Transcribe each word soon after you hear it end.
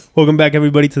Welcome back,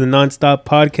 everybody, to the Nonstop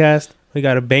Podcast. We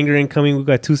got a banger incoming. We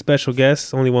got two special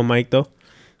guests. Only one mic, though.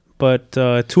 But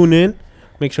tune in.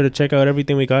 Make sure to check out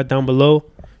everything we got down below.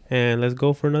 And let's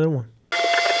go for another one.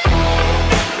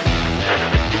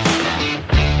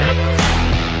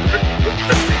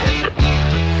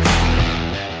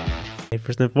 Hey,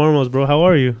 first and foremost, bro, how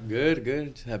are you? Good.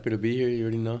 Just happy to be here. You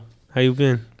already know. How you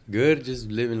been? Good. Just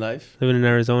living life. Living in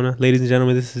Arizona. Ladies and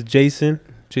gentlemen, this is Jason.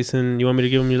 Jason, you want me to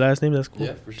give him your last name? That's cool.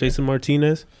 Yeah, for sure. Jason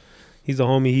Martinez. He's a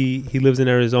homie. He lives in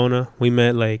Arizona. We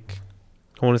met I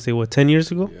want to say 10 years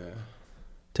ago? Yeah.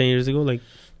 10 years ago,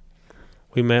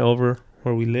 we met over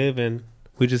where we live and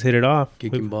we just hit it off.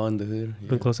 Kicking ball in the hood.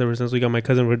 Been close ever since. We got my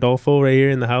cousin Rodolfo right here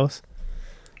in the house.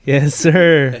 Yes,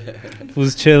 sir.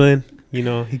 Was chilling. You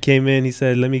know, he came in. He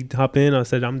said, "Let me hop in." I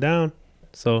said, "I'm down."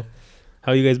 So,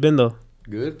 how you guys been though?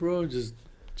 Good, bro. Just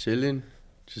chilling.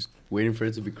 Just waiting for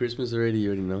it to be Christmas already. You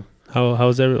already know.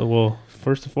 How's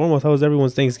first and foremost, how was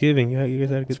everyone's Thanksgiving? Yeah, you guys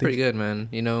had a good. It's pretty good, man.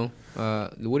 You know,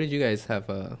 what did you guys have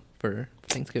for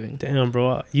Thanksgiving? Damn,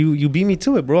 bro, you beat me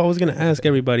to it, bro. I was gonna ask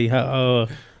everybody how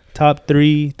top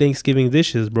 3 Thanksgiving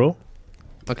dishes, bro.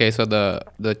 Okay, so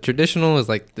the traditional is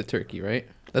like the turkey, right?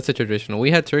 That's a traditional.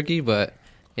 We had turkey, but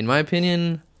in my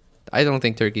opinion, I don't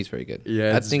think turkey's very good.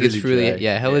 Yeah, I think it's really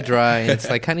dry. hella dry. And it's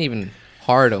like kind of even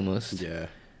hard almost. Yeah.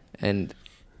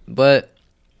 But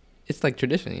it's like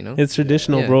tradition, you know. It's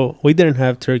traditional, Yeah. bro. We didn't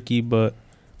have turkey, but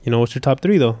you know, what's your top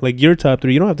 3 though? Like your top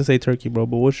 3. You don't have to say turkey, bro.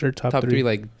 But what's your top 3?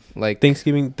 Like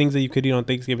Thanksgiving things that you could eat on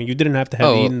Thanksgiving. You didn't have to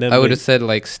have eaten them. I would have said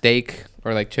like steak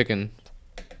or like chicken.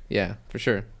 Yeah, for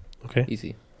sure. Okay.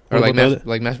 Easy. What Or about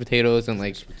like mashed potatoes and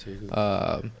like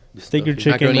steak or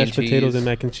chicken, macaroni mashed and potatoes, cheese. and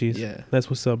mac and cheese. Yeah. That's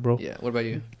what's up, bro. Yeah. What about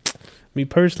you? Me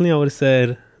personally, I would have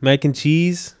said mac and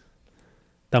cheese,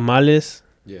 tamales,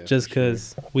 Yeah. just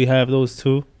because we have those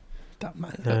two.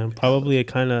 And probably a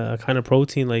kind of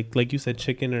protein like you said,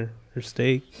 chicken or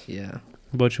steak. Yeah.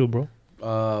 What about you, bro?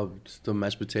 Just the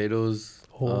mashed potatoes.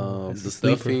 That's The a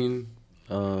sleeper. stuffing.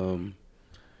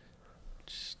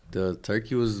 The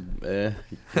turkey was. If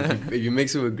you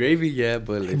mix it with gravy, yeah,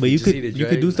 but if But you just eat it could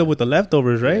dry, do stuff with the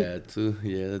leftovers, right? Yeah, too.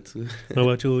 Yeah, that too. What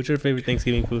about you? What's your favorite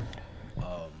Thanksgiving food?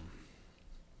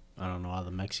 I don't know, all the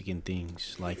Mexican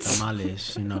things like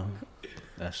tamales, you know.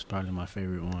 That's probably my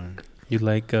favorite one. You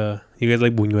guys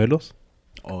like buñuelos?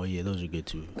 Oh yeah, those are good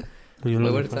too.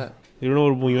 Buñuelos What are is fun. that? You don't know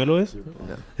what a buñuelo is? No.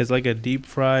 It's like a deep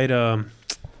fried.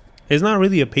 It's not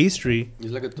really a pastry.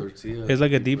 It's like a tortilla. It's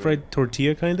like a deep fried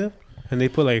tortilla kind of, and they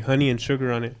put like honey and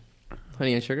sugar on it.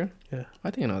 Honey and sugar? Yeah.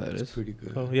 I think I know what that It's is. pretty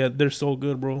good. Oh yeah, they're so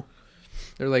good, bro.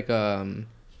 They're like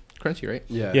crunchy, right?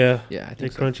 Yeah. Yeah, Yeah, I they're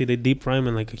think so. crunchy. They deep fry them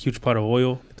in like a huge pot of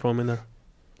oil. Throw them in there.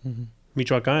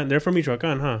 Michoacan. They're from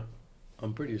Michoacan, huh?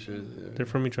 I'm pretty sure. They're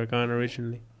from Michoacan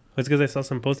originally. It's because I saw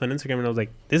some posts on Instagram and I was like,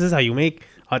 "This is how you make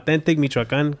authentic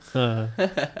Michoacan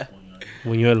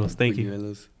buñuelos." Thank you.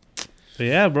 Buñuelos. So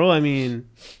yeah, bro. I mean,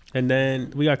 and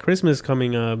then we got Christmas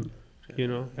coming up. You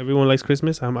know, everyone likes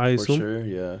Christmas. I For assume. sure,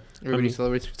 yeah. Everybody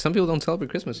celebrates. Some people don't celebrate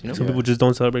Christmas, you know? Some Yeah. people just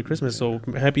don't celebrate Christmas. So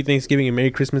happy Thanksgiving and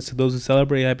Merry Christmas to those who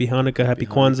celebrate. Happy Hanukkah, happy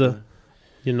Kwanzaa.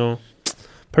 You know,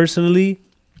 personally,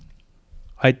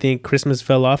 I think Christmas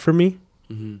fell off for me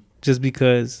Mm-hmm. just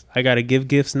because I got to give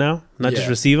gifts now, not just Yeah.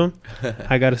 receive them.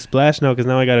 I got to splash now because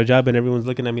now I got a job and everyone's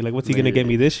looking at me like, what's he No, going to you're- get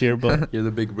me this year? But You're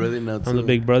the big brother now, too. I'm the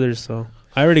big brother, so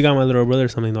I already got my little brother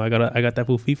something though. I got that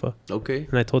full FIFA. Okay.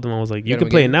 And I told him, I was like, you Get can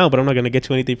him play it again? now, but I'm not going to get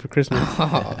you anything for Christmas.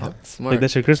 Oh, smart. Like,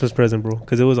 that's your Christmas present, bro.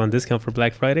 Because it was on discount for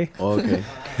Black Friday. Oh, okay.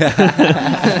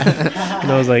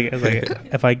 And I was like,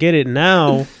 if I get it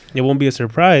now, it won't be a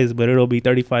surprise, but it'll be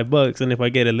 $35. And if I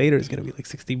get it later, it's going to be like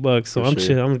 $60. So For I'm sure.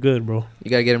 chill. I'm good, bro.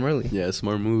 You gotta get them early. Yeah,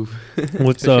 smart move.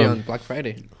 What's Especially up? on Black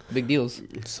Friday. Big deals.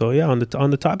 So yeah, on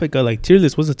the topic of like tier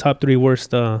list, what's the top 3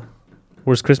 worst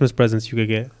Christmas presents you could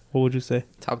get? What would you say?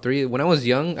 Top 3. When I was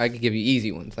young, I could give you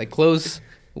easy ones. Like clothes.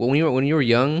 When you were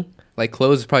young, like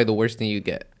clothes is probably the worst thing you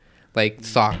get. Like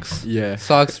socks. Yeah.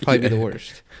 Socks probably be Yeah. the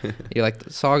worst. You're like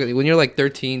socks when you're like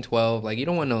 13, 12, like you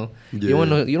don't want you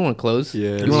don't want clothes.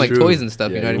 Yeah, you that's want like true. toys and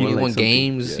stuff. Yeah, you know what I mean? You like want something-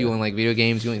 games. yeah. You want like video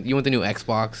games. You want the new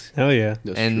Xbox. Hell yeah.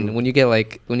 That's And true. when you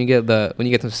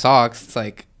get some socks, it's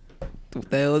like, what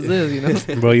the hell is this? You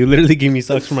know. Bro, you literally gave me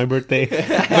socks for my birthday.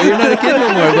 But you're not a kid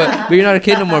no more. But you're not a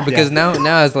kid no more because now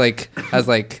as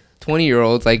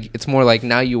 20-year-olds, like it's more like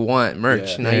now you want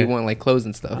merch. Yeah. Now Yeah. you want like clothes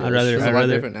and stuff. I'd rather- It's I'd a lot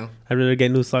rather- different now. I'd rather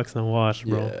get new socks than wash,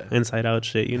 bro. Yeah. Inside out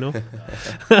shit, you know?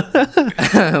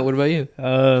 What about you?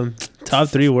 Top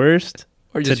 3 worst.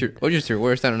 Or just your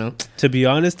worst? I don't know. To be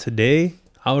honest, today,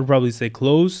 I would probably say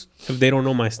clothes if they don't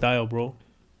know my style, bro.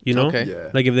 You know? Okay. Yeah.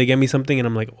 Like if they get me something and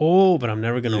I'm like, oh, but I'm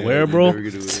never going to Yeah, wear, you're bro. never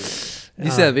gonna wear it.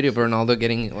 You see that video of Ronaldo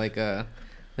getting like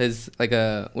His like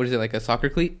a what is it, like a soccer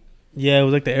cleat? Yeah, it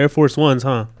was like the Air Force Ones,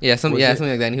 huh? Yeah, Was it? something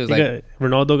like that. And he was like,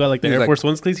 Ronaldo got like the he was Air like- Force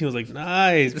Ones cleats. He was like,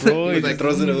 nice, bro. He was He like,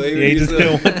 throws it away. yeah, he just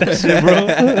didn't want that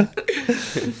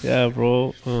shit, bro. Yeah,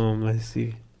 bro. Let's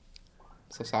see.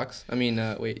 so socks. I mean,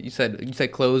 wait, you said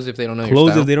clothes if they don't know your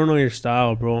Clothes style. if they don't know your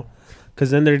style, bro. Because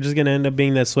then they're just gonna end up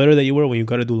being that sweater that you wear when you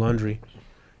gotta do laundry.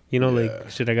 You know, Yeah. like,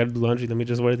 shit, I gotta do laundry. Let me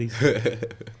just wear these.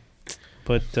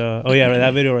 But oh yeah,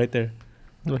 that video right there.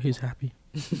 Oh, he's happy.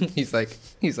 he's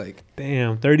like,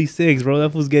 Damn, 36, bro.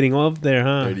 That fool's getting off there,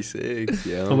 huh? 36.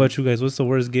 Yeah. How about you guys? What's the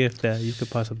worst gift that you could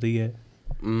possibly get?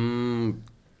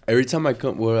 Every time I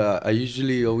come, I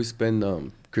usually always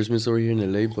spend Christmas over here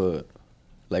in LA, but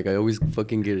like I always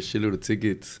fucking get a shitload of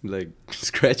tickets, like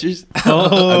scratchers.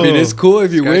 Oh. I mean, it's cool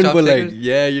if you Scratch win, off but like, tickets?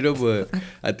 yeah, you know, but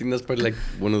I think that's probably like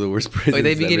one of the worst presents. wait,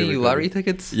 they be I've getting ever you gotten. lottery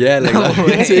tickets? Yeah, like No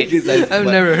lottery way. tickets. I've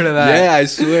never heard of that. Yeah, I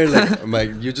swear. Like, I'm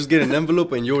like, you just get an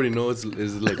envelope and you already know it's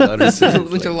like lottery a tickets.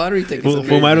 bunch of lottery tickets.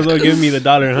 Fool might as well give me the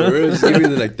dollar, For huh? real, just give me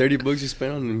the like $30 you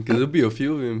spend on them, because there'll be a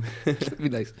few of them.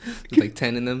 Be like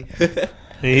 10 in them.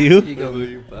 Hey, you? You go.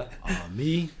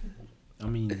 Me, I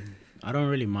mean, I don't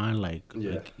really mind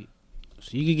Yeah. so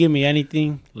you could give me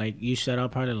anything. Like you said, I'll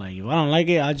probably like if I don't like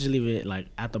it, I'll just leave it like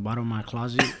at the bottom of my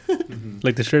closet.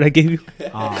 Like the shirt I gave you?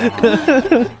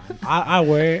 I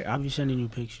wear it. I'll be sending you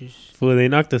pictures. Fool, they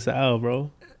knocked us out,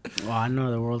 bro. Well, I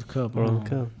know the World Cup. World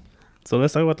Cup. So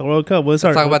let's talk about the World Cup. Let's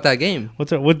talk about that game.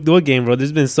 What game, bro?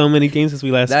 There's been so many games since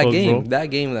we last That spoke, game. bro. That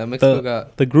game that Mexico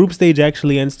got. The group stage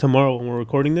actually ends tomorrow when we're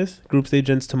recording this. Group stage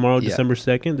ends tomorrow, Yeah. December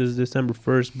 2nd. This is December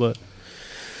 1st, but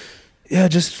yeah,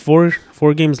 just four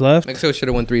games left. Mexico should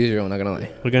have won 3-0, not gonna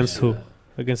lie. Against who?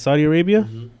 Against Saudi Arabia?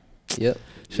 Yep.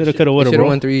 Shoulda, coulda, They woulda, should have bro.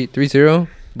 won 3-0,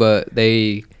 but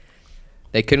they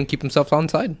couldn't keep themselves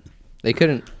onside. They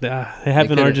couldn't. They have in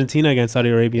couldn't. Argentina against Saudi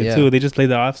Arabia Yeah. too. They just played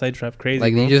the offside trap crazy.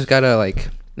 Like bro. you just gotta like.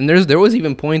 And there was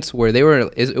even points where they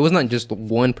were. It was not just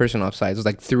one person offsides. It was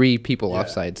like 3 people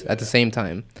offsides at the same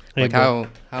time. Hey, Like bro.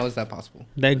 how is that possible?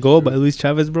 That goal by Luis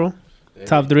Chavez, bro.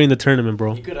 Top 3 in the tournament,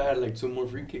 bro. He could have had like 2 more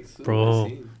free kicks, too, Bro. I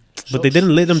see. But they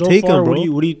didn't let them take far, him, bro.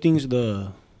 What do you think's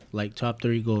the like top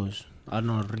 3 goals? I don't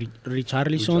know.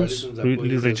 Richarlison's. Richarlison's, I put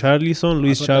it as- Richarlison,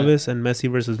 Luis I put that- Chavez, and Messi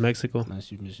versus Mexico.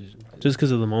 Just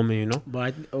because of the moment, you know.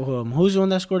 But who's the one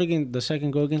that scored against the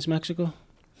second goal against Mexico?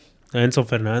 Enzo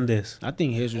Fernandez. I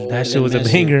think his was. Oh, better That shit than was a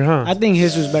Messi. banger, huh? I think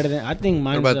his was better than. I think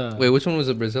What mine's. about, wait, which one was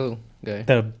the Brazil guy?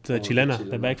 The Chilena,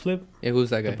 the backflip. Yeah, who's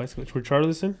that The guy? bicycle.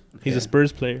 Richarlison. He's Yeah. a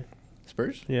Spurs player.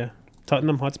 Spurs? Yeah.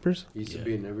 Tottenham Hotspurs. He used to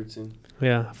be in Everton.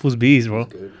 Yeah. Fool's bees, bro.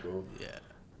 He's good, bro.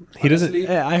 He doesn't. Honestly,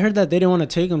 Hey, I heard that they didn't want to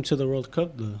take him to the World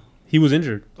Cup though. He was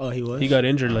injured. Oh, he was. He got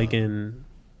injured like in,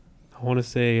 I want to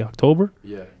say October.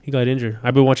 Yeah. He got injured.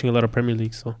 I've been watching a lot of Premier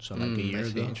League, so. So like a year I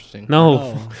see, ago. Interesting. No,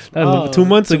 Oh. that was Oh, 2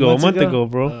 months 2 ago, months a month ago? ago,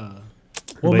 bro. Well,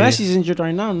 But yeah. Messi's injured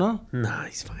right now, no? Nah,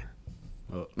 he's fine.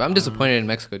 But I'm disappointed in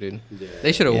Mexico, dude. Yeah.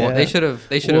 They should have won. Yeah. They should have.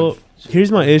 Well,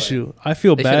 here's my issue. I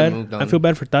feel They should've bad. moved I on. feel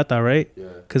bad for Tata, right? Yeah.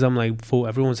 Because I'm like, fool,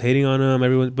 everyone's hating on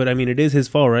him. But I mean, it is his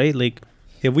fault, right? Like,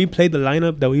 if we played the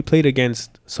lineup that we played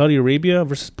against Saudi Arabia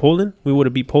versus Poland, we would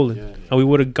have beat Poland. Yeah. And we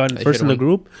would have gotten They first in the should've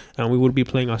group, and we would be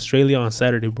playing Australia on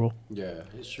Saturday, bro. Yeah,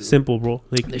 it's true. Simple, bro.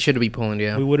 Like, They should have beat Poland.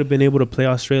 Yeah. we would have been able to play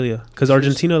Australia. Because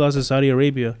Argentina lost to Saudi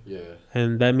Arabia. Yeah.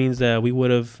 And that means that we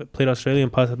would have played Australia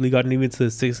and possibly gotten even to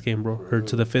the 6th game, bro. Or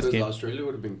to the 5th 'Cause game. Australia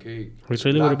would have been cake.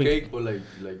 Australia Not would have been cake, but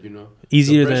like you know.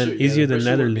 easier the than pressure- yeah, the Netherlands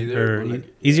pressure would be there, or but,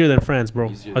 like, easier than France,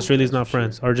 bro. Easier than Australia's France, not for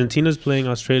France. sure. Argentina's playing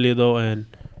Australia though, and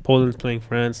Poland's playing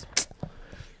France.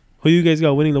 Who you guys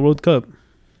got winning the World Cup?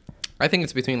 I think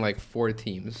it's between like 4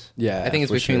 teams. Yeah. I think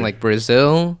it's for between sure. like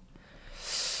Brazil.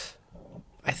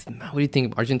 What do you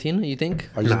think? Argentina? You think?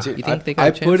 Argentina. You think they got I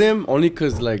a chance? put him only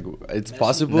because like it's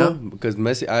possible No. because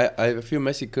Messi. I feel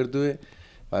Messi could do it.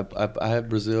 I have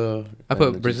Brazil. I and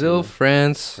put Brazil, Argentina.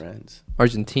 France,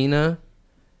 Argentina,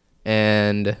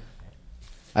 and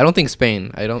I don't think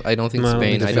Spain. I don't think No,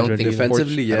 Spain. I don't think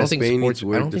defensively, I yeah, don't think Spain needs I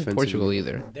work don't think Portugal defensively.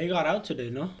 either. They got out today,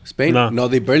 no? Spain. Nah. No,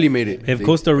 they barely made it. If They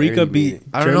Costa Rica barely beat, made it.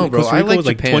 I don't know, bro. Costa I Rica like was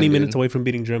like Japan, 20 dude. minutes away from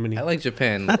beating Germany. I like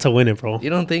Japan. Not to win it, bro. You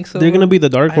don't think so? They're gonna be the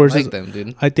dark I horses. like them,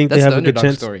 dude. I think That's they have the a good underdog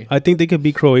chance. story. I think they could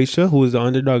beat Croatia, who was the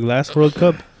underdog last World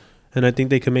Cup, and I think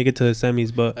they could make it to the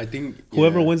semis. But I think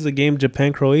whoever yeah. wins the game,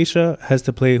 Japan Croatia, has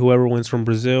to play whoever wins from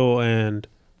Brazil and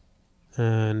I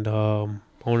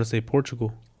want to say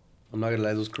Portugal. I'm not gonna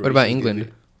lie. Those. What about Croatians England? give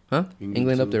it- Huh?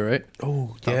 England up too. there, right?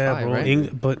 Oh Top yeah, 5, bro.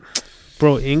 right? But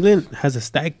bro, England has a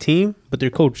stacked team, but their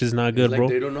coach is not It's good, like bro.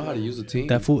 They don't know how to use the team.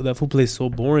 That fool plays so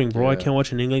boring, bro. I Yeah. can't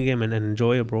watch an England game and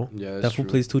enjoy it, bro. Yeah, That that's fool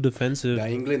true. plays too defensive. The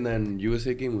England and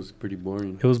USA game was pretty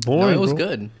boring. It was boring. No, it was bro.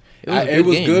 good. It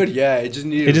was good. Yeah, it just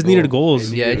needed.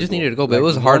 goals. Yeah, it just needed a goal, but it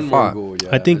was hard fought.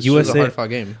 I think It was a USA. hard fought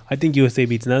game. I think USA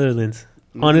beats Netherlands.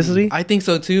 Honestly, I think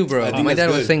so too, bro. I think My that's dad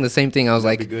was good. saying the same thing. I was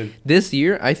That'd like, be good. this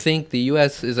year, I think the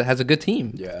U.S. has a good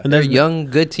team. Yeah. And They're a that's- young,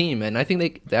 good team, and I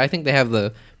think they have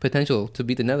the potential to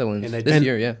beat the Netherlands And I this think-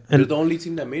 year. Yeah, They're the only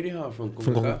team that made it out from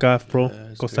from CONCACAF. CONCACAF, bro. Yeah,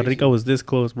 it's Costa crazy. Rica was this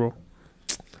close, bro.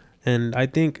 And I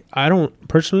think I'm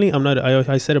not.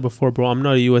 I said it before, bro. I'm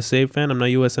not a USA fan. I'm not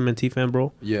a USMNT fan,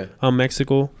 bro. Yeah. I'm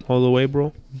Mexico all the way,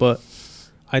 bro. But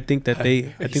I think that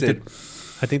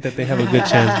I think that they have a good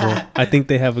chance, bro. I think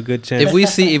they have a good chance. if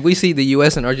we see the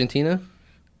U.S. and Argentina,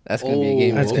 that's gonna be a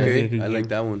game. That's That's gonna be a okay. good I game. like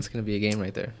that one. it's gonna be a game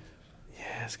right there.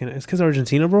 Yeah, it's because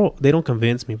Argentina, bro. They don't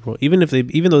convince me, bro. Even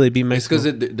though they beat It's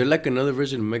Mexico. because they're like another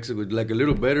version of Mexico, like a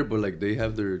little better, but like they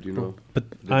have their, you know. But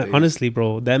the days. honestly,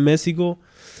 bro, that Messi goal,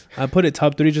 I put it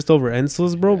top 3 just over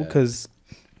Enzo's, bro, Yeah. because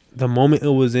the moment it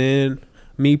was in,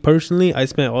 me personally, I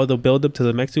spent all the build up to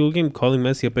the Mexico game calling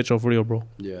Messi a pecho frio, bro.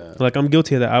 Yeah. Like, I'm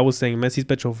guilty of that. I was saying Messi's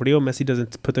pecho frio. Messi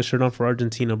doesn't put the shirt on for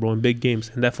Argentina, bro, in big games.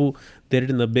 And that fool did it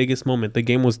in the biggest moment. The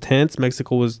game was tense.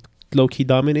 Mexico was low-key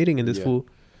dominating, and this Yeah.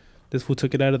 fool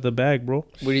took it out of the bag, bro.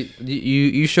 What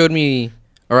you showed me,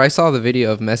 or I saw the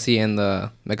video of Messi and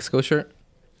the Mexico shirt.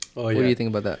 Oh What yeah. do you think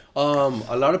about that?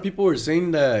 A lot of people were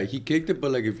saying that he kicked it,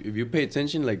 but like if you pay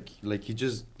attention, like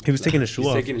He was taking his shoe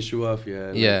off. taking his shoe off, yeah.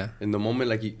 Like, Yeah. in the moment,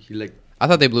 like he like I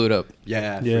thought they blew it up.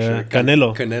 yeah, Yeah, for sure.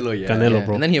 Canelo. Canelo, yeah. Canelo. Yeah.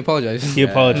 bro. And then he apologized. He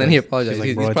apologized. And then he apologized. He's like,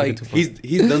 He's bro, I took probably- it too far.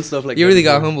 He's done stuff like he that really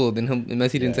got before. humbled, and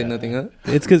Messi didn't say Yeah. nothing, huh?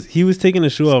 It's because he was taking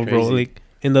his shoe It's off, bro. crazy. Like,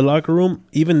 in the locker room,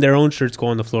 even their own shirts go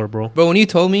on the floor, bro. Bro, when you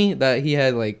told me that he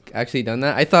had like actually done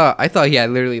that, I thought he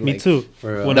had literally Me like, too.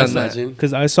 For When I done saw- imagine.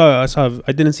 Because I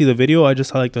didn't see the video. I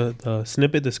just saw like the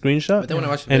snippet, the screenshot. But then when I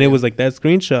watched the And it video- was like that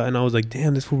screenshot. And I was like,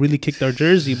 damn, this fool really kicked our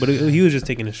jersey. But he was just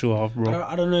taking his shoe off, bro.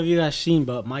 I don't know if you guys seen,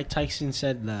 but Mike Tyson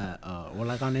said that, or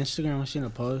like on Instagram, I seen a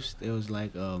post. It was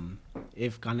like,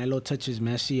 if Canelo touches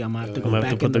Messi, I'm gonna have to go I'm gonna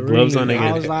have back to in put the the gloves ring. on And I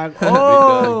again. was like,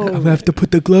 oh, I'm gonna have to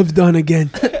put the gloves on again.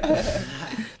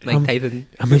 Mike Tyson.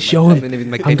 I'm gonna show him.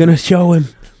 Mike I'm Tyson. gonna show him.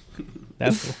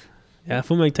 That's yeah. I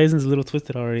feel Mike Tyson's a little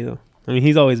twisted already, though. I mean,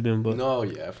 he's always been, but No,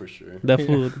 yeah, for sure. that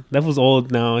fool's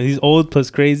old now. He's old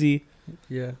plus crazy.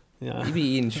 Yeah. Yeah. He be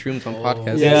eating shrooms on Oh.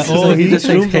 podcasts. Yeah. so Oh, he he just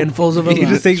just takes handfuls of them. He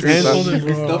just takes handfuls Bro. of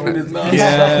He's stuffing his mouth.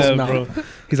 Yeah, Stuff bro. his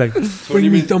He's like, 20 bring me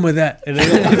minutes, some of that. And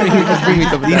then just bring me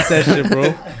some of that shit,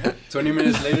 bro. 20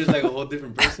 minutes later, it's like a whole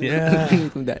different person. Yeah.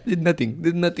 Did nothing.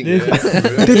 Did nothing. Yeah. Yeah.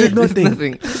 This is nothing.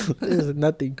 Nothing. This is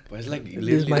nothing. But it's like This is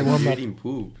literally my like warm-up. eating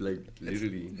poop. Like,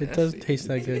 literally. It does taste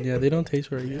that good. Yeah, they don't taste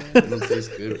very good. It don't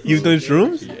taste good. You've bro. done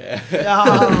shrooms? Yeah.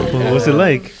 Well, what's it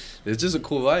like? It's just a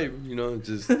cool vibe, you know.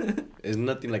 Just it's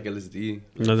nothing like LSD.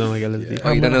 Nothing like LSD. Yeah.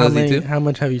 Oh, you done how, LSD too? how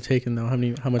much have you taken though? How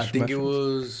much? I think it mushrooms?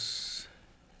 was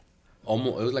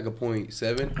almost. It was like a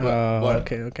 0.7. Oh,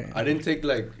 but okay. I didn't take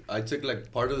like I took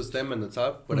like part of the stem and the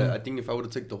top, but Mhm. I think if I would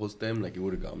have taken the whole stem, like it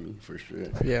would have got me for sure.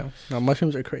 Yeah. No,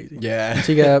 mushrooms are crazy. Yeah.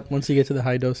 Once you get to the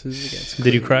high doses, it gets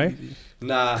Did you cry? crazy.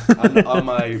 Nah, on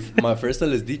my first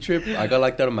LSD trip, I got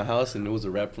locked out of my house and it was a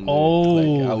wrap from there. Oh.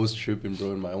 Like, I was tripping,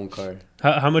 bro, in my own car.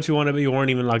 How much you want to be? You weren't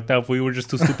even locked up. We were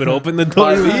just too stupid to open the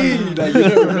door. Like, you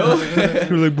never know.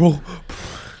 You're like, bro.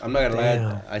 I'm not gonna Damn.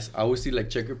 lie. I always see like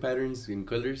checker patterns in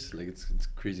colors. Like it's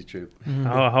a crazy trip. Mhm.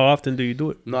 How often do you do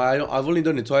it? No, I don't. I've only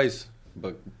done it twice,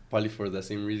 but probably for that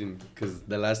same reason. Because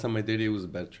the last time I did it, was a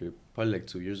bad trip. Probably like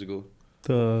 2 years ago.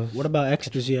 What about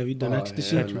ecstasy? Have you done Oh,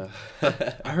 ecstasy? yeah, nah.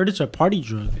 I heard it's a party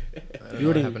drug. You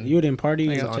wouldn't party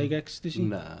Hang and on. take ecstasy?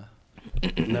 Nah.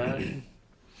 Nah.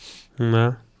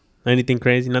 Nah. Anything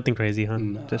crazy? Nothing crazy, huh?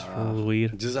 Nah. Just for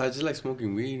weed. I just like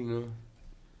smoking weed, you know.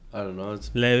 I don't know.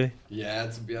 It's Leve. yeah,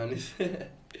 to be honest.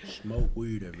 Smoke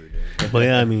weed every day. But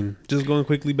yeah, I mean, just going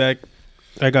quickly back,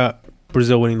 I got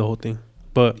Brazil winning the whole thing.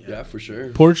 But yeah, for sure.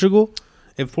 Portugal,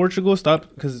 if Portugal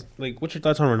stopped, because, like, what's your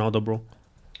thoughts on Ronaldo, bro?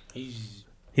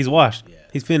 He's washed. Yeah.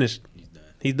 He's finished.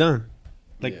 He's done.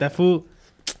 Like, Yeah. that fool.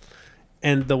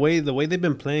 And the way they've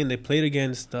been playing, they played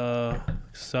against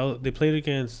they played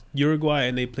against Uruguay,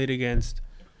 and they played against.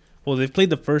 Well, they've played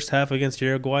the first half against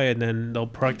Uruguay, and then they'll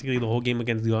practically the whole game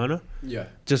against Ghana, Yeah.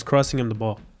 just crossing him the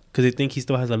ball because they think he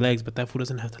still has the legs, but that fool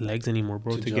doesn't have the legs anymore,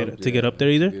 bro, to jump, get up there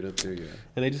either. To get up there, yeah.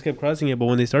 And they just kept crossing it. But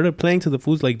when they started playing to the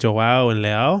fools like Joao and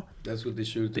Leao, That's what they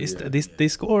should do. they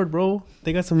scored, bro.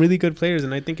 They got some really good players,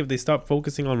 and I think if they stop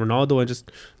focusing on Ronaldo and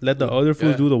just let the other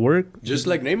fools Yeah. do the work, Just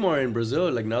like Neymar in Brazil,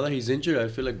 like now that he's injured, I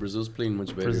feel like Brazil's playing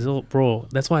much better. Brazil, bro.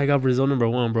 That's why I got Brazil number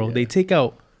 1, bro. Yeah. They take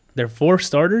out their 4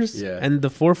 starters, Yeah. and the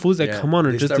 4 fools that Yeah. come on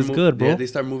are They just start as good, bro. Yeah, they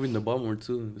start moving the ball more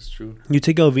too. That's true. You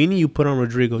take out Vini, you put on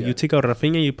Rodrigo. Yeah. You take out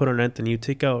Rafinha, you put on Anthony. You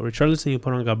take out Richarlison, you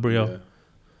put on Gabriel. Yeah.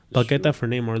 Paqueta for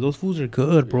Neymar. Those fools are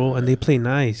good, bro, and they play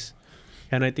nice.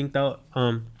 And I think that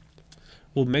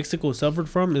what Mexico suffered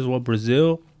from is what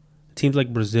Brazil, teams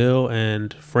like Brazil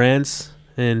and France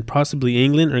and possibly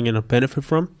England are gonna benefit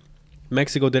from.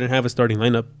 Mexico didn't have a starting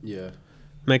lineup. Yeah.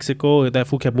 Mexico, that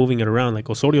fool kept moving it around like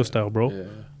Osorio style, bro. Yeah.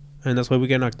 And that's why we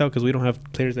get knocked out because we don't have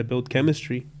players that build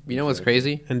chemistry. You know what's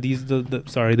crazy? And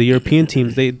the European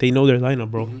teams, they know their lineup,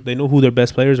 bro. They know who their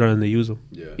best players are and they use them.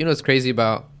 Yeah. You know what's crazy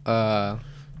about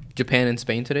Japan and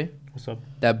Spain today? What's up?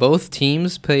 That both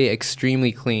teams play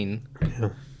extremely clean. Yeah.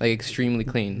 Like extremely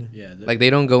clean. Yeah. Like they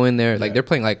don't go in there like Yeah. they're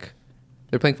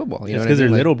playing football. You know It's what I because they're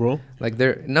mean? little, bro. Like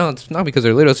it's not because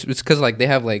they're little. It's because like they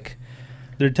have like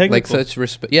They're technical. such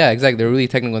respect. Yeah, exactly. They're really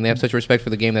technical and they have such respect for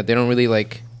the game that they don't really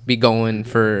like be going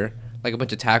for like a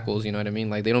bunch of tackles. You know what I mean?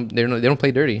 Like they don't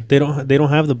play dirty. They don't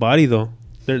have the body though.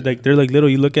 They're like little.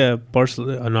 You look at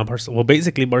Barcelona, not Barcelona. Well,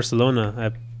 basically Barcelona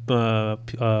at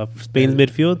Spain's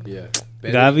midfield. Yeah.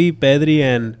 Gavi, Pedri,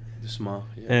 and Small.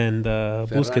 Yeah.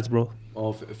 Busquets, bro.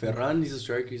 Oh, Ferran, he's a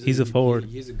striker. He's a forward.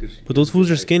 He's a good. But those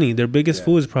fools are skinny. Their biggest Yeah.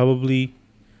 fool is probably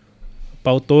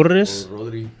Pau Torres Or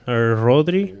Rodri. or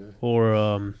Rodri Yeah.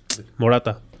 or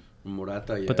Morata.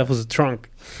 Morata, yeah. But that was a trunk.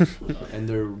 And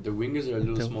their wingers are a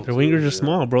little small. Their too, wingers yeah. are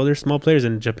small, bro. They're small players.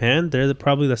 In Japan, they're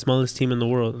probably the smallest team in the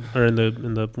world or in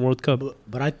the World Cup.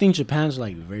 But I think Japan's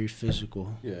like very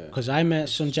physical. Yeah. Cause I met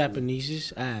some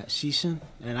Japanese at Season,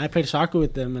 and I played soccer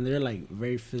with them, and they're like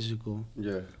very physical.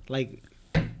 Yeah. Like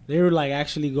they were like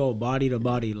actually go body to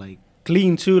body, like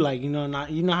clean too. Like not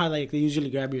how like they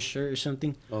usually grab your shirt or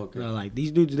something. Okay. Like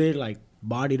these dudes, they're like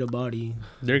body to body.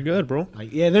 They're good, bro. Like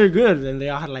they're good, and they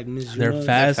all had like Mizunos. They're They're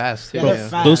fast. fast. Yeah, Yeah. they're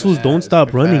fast. Those fools don't stop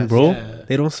they're running, fast, bro. yeah.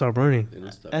 They don't stop running. They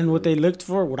don't stop. And what they looked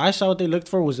for, what I saw, what they looked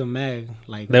for was a mag.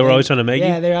 Like They were always trying to mag you?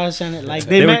 Yeah, they were always trying to like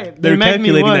They were they mag me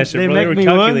calculating that once. shit, They bro. They mag were me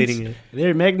calculating once. it.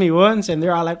 They mag me once, and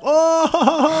they're all like,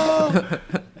 oh.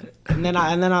 And then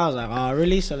I was like, oh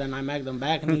really? So then I magged them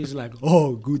back, and he's like,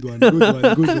 oh, good one, good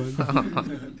one,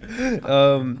 good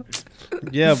one.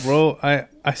 Yeah, bro.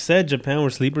 I said Japan were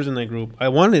sleepers in that group. I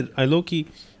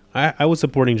was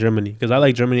supporting Germany because I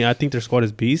like Germany. I think their squad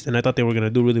is beast, and I thought they were gonna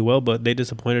do really well, but they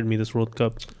disappointed me this World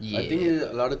Cup. Yeah. I think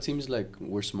a lot of teams like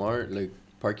were smart, like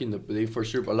parking they for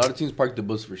sure. A lot of teams parked the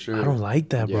bus for sure. I don't like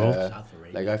that, bro. Yeah. South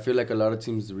Arabia. Like I feel like a lot of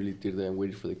teams really did that and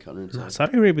waited for the counter. Nah,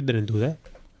 Saudi Arabia didn't do that.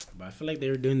 But I feel like they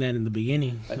were doing that in the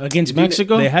beginning I- against you think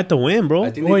Mexico. They had to win, bro,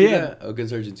 I think Oh, they did yeah. that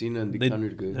against Argentina and they They-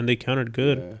 countered good. and they countered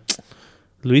good. Yeah.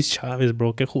 Luis Chavez,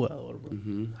 bro, que jugador, bro.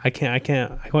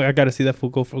 Mm-hmm. I gotta see that fool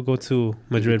go to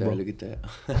Madrid, bro. Look at that.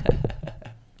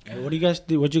 Hey, what do you guys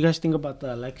do? What do you guys think about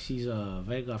the Alexis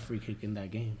Vega free kick in that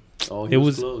game? Oh, It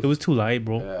was too light,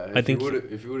 bro. Yeah, I think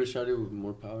if you would have shot it with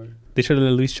more power. they should have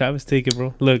let Luis Chavez take it,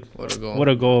 bro. Look, What a goal. what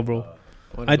a goal, bro.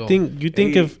 What a I goal. think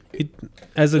Hey,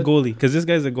 as a goalie, because this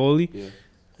guy's a goalie. Yeah.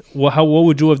 What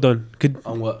would you have done? Could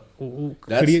On what?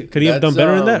 he have done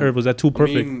better than that, or was that too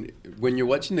perfect? I mean, when you're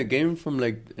watching the game from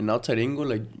like an outside angle,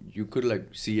 like you could like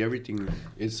see everything.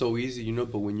 It's so easy,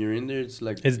 But when you're in there, it's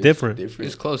like It's different.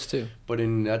 It's close too. But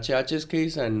in HH's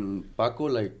case and Paco,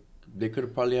 like they could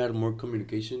have probably had more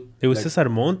communication. It was like, Cesar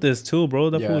Montes too, bro.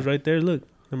 That Yeah. fool was right there. Look,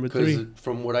 number because 3.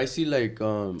 from what I see, like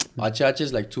HH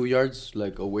is like 2 yards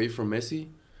like away from Messi,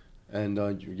 and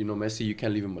Messi, you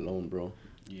can't leave him alone, bro.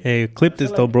 Hey, clip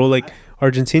this though, bro. Like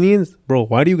Argentinians, bro.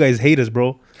 Why do you guys hate us,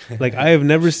 bro? Like I have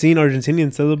never seen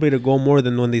Argentinians celebrate a goal more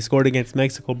than when they scored against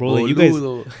Mexico, bro. Like you guys,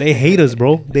 they hate us,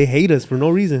 bro. They hate us for no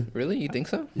reason, Really? You think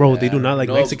so? bro. They do not like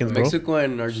No, Mexicans, bro. Mexico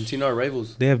and Argentina are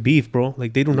rivals. They have beef, bro.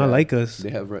 Like they do not Yeah. like us.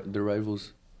 They have their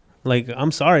rivals. Like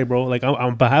I'm sorry, bro. Like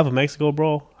on behalf of Mexico,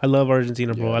 bro. I love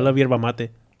Argentina, bro. Yeah. I love yerba mate.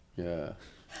 Yeah.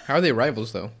 How are they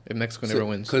rivals though? If Mexico never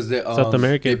wins, Because they South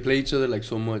America. they play each other like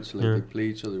so much. Like Yeah. they play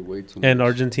each other way too much. And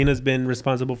Argentina's been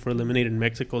responsible for eliminating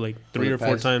Mexico like For 3 the or 4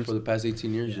 past- times. for the past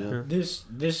 18 years. Yeah. Yeah. This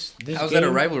how's game, that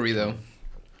a rivalry though?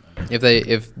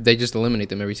 If they just eliminate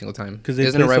them every single time, 'Cause they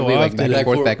isn't a play so rivalry like often. back and Like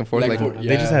forth, for- back and forth? Like,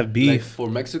 They just have beef. Like for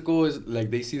Mexico, is like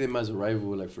they see them as a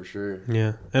rival, like for sure.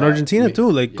 Yeah, and I Argentina mean,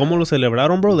 too. Like, yeah. como lo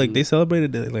celebraron, bro. Like, Mhm. they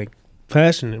celebrated it like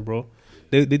passionate, bro.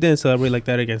 They didn't celebrate like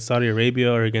that against Saudi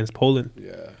Arabia or against Poland.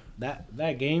 Yeah.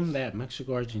 that game, that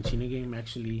Mexico Argentina game,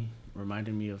 actually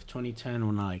reminded me of 2010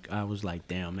 when I was like,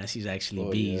 damn, Messi's actually Oh,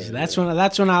 bees. yeah, That's yeah.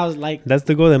 when I was like, That's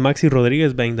the goal that Maxi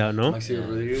Rodriguez banged out, no? Maxi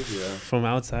Rodriguez, yeah. From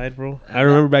outside, bro. I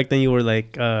remember back then you were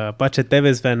like Pache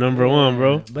Tevez fan number 1,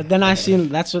 bro. But then I seen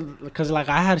because like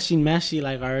I had seen Messi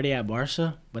like already at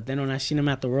Barca, but then when I seen him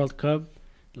at the World Cup,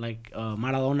 like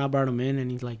Maradona brought him in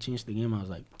and he like changed the game. I was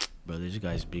like, bro, this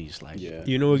guy's beast. Like, Yeah.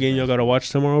 You know what game y'all gotta watch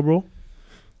tomorrow, bro?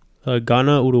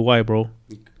 Ghana, Uruguay, bro.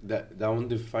 That one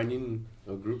defining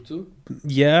a group too.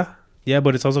 Yeah, Yeah,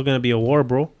 but it's also gonna be a war,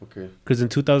 bro. Okay. Because in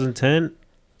 2010,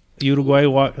 Uruguay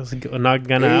knocked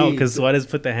Ghana out because Suarez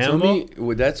put the Tell handball. me,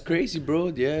 well, that's crazy, bro.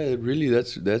 Yeah, really,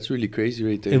 that's really crazy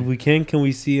right there. If we can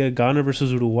we see a Ghana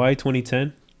versus Uruguay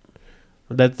 2010?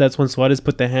 That's when Suarez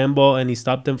put the handball and he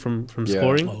stopped them from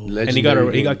scoring, and he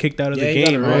got kicked out of the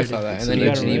game, bro. I saw that. And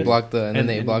then he blocked the, and then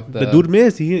they blocked the dude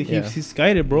missed. He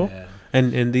skied it, bro. Yeah.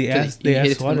 And they asked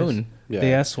Suarez. Yeah.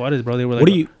 They asked Suarez, bro. They were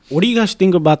like, What do you guys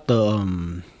think about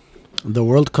the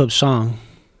World Cup song?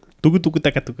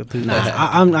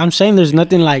 I'm saying there's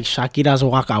nothing like Shakira's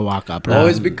Waka Waka, bro. Oh,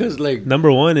 it's because like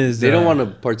number one is they don't want to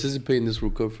participate in this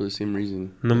World Cup for the same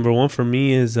reason. Number one for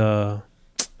me is the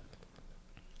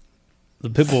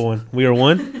Pitbull one. We are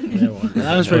one.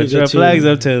 That was pretty Put good your too. flags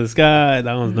up to the sky.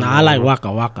 That one's Nah, I like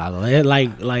Waka Waka though. It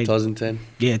like 2010.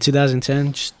 yeah,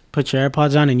 2010. Just put your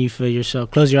AirPods on and you feel yourself.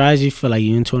 Close your eyes, you feel like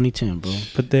you in 2010, bro.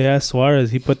 But they asked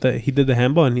Suarez. He did the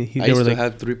handball, and I they used were to like,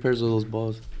 have 3 pairs of those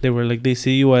balls. they were like, they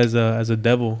see you as a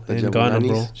devil The in Ghana, bro.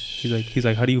 Jabulanis. He's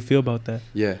like, how do you feel about that?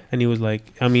 Yeah. And he was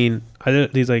like, I mean, I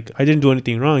didn't do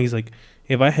anything wrong. He's like,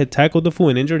 if I had tackled the fool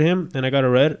and injured him and I got a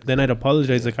red, then I'd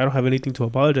apologize. Like, I don't have anything to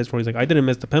apologize for. He's like, I didn't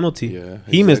miss the penalty. Yeah.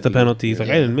 He missed the exactly. penalty. He's like,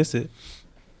 I Yeah. didn't miss it.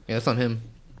 Yeah, that's on him.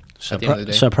 At the end of the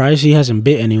day. Surprised he hasn't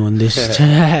bit anyone this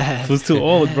It was too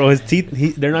old, bro. His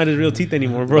teeth, they're not his real teeth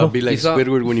anymore, Bro, bro. be like You saw-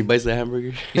 Squidward when he bites the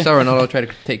hamburger. You saw Ronaldo try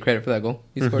to take credit for that goal.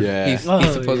 He scored. Yeah. He's Oh,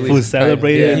 supposedly He was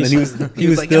celebrating, Yeah. and then he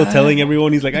was like, still "Ah." telling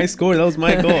everyone, he's like, I scored. That was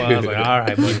my goal. I was like, all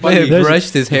right, He but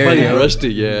brushed his hair. He yo. rushed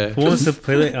it, yeah. who wants to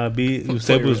play be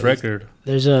Eusebiu's record?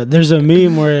 There's a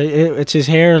meme where it's his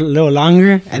hair a little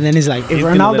longer, and then he's like, if He's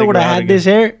gonna let Ronaldo it would grow have out had this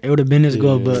hair, it would have been his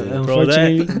goal. But Bro,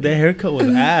 unfortunately, that haircut was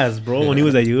ass, bro. When he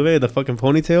was at Juve, the fucking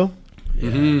ponytail,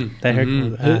 Mm-hmm. that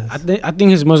haircut was ass. I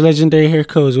think his most legendary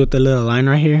haircut was with the little line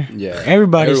right here. Yeah.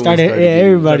 Everybody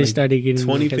started getting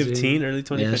 2015, early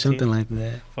 2015. yeah, something like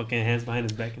that. Fucking hands behind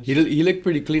his back and He shit. he looked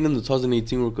pretty clean in the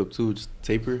 2018 World Cup too. Just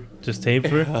taper. Just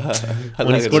taper. I When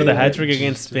he like scored it. the hat trick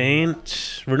against Spain,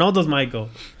 Ronaldo's my goal.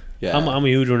 Yeah. I'm a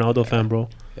huge Ronaldo fan, bro.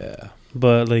 Yeah.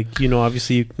 But like, you know,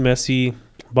 obviously Messi,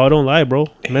 ball don't lie, bro.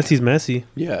 Messi's Messi.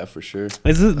 Yeah, for sure.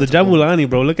 This is the Jabulani,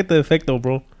 bro. Look at the effect though,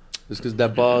 bro. It's because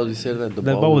that ball, you said that the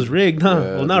That ball was rigged, huh?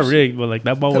 Yeah, Well, not just- rigged, but like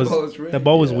that ball was rigged. that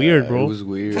ball was weird, bro. It was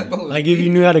weird. Like if you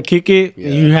knew how to kick it, Yeah.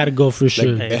 you had to go for Like,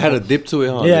 sure. it had a dip to it,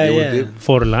 huh? Yeah, Like, it would yeah. dip.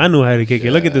 Forlano had to kick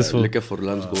it. Look at this Yeah, fool. Look at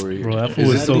Forlan's goal right here. Bro, that fool Is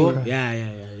was this so goal? good. Yeah.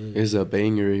 It's a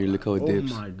banger right here. Look how it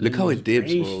dips. Look how it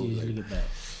dips, bro. Look Like, at that.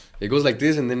 it goes like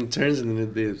this and then it turns and then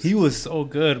it dips. He was so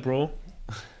good, bro.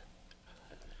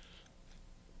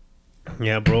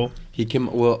 Yeah, bro. He came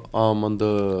on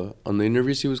the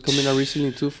interviews he was coming out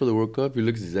recently too for the World Cup. He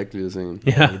looks exactly the same.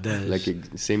 Yeah. Like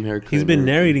same haircut. He's and been everything.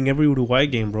 narrating every Uruguay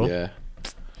game, bro. Yeah.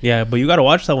 Yeah, but you got to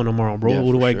watch that one tomorrow, bro. Yeah, for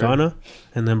Uruguay, sure. Ghana,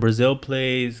 and then Brazil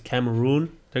plays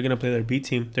Cameroon. They're gonna play their B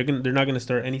team. They're not gonna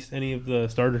start any of the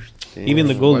starters, Damn. even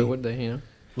the Why goalie. would they? You know.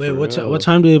 Wait, For real. what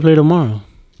time do they play tomorrow?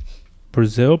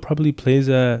 Brazil probably plays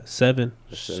at 7.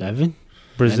 7.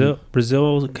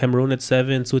 Brazil, Cameroon at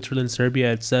 7. Switzerland,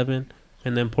 Serbia at 7,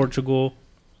 and then Portugal,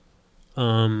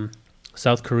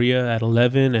 South Korea at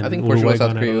 11. And I think Uruguay, Portugal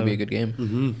South Ghana at Korea would be a 11. good game.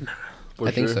 Mm-hmm.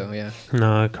 I think so. Yeah.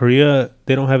 Nah, Korea,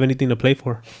 they don't have anything to play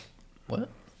for. What?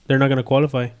 They're not gonna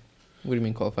qualify. What do you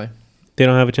mean qualify? They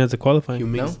don't have a chance to qualify.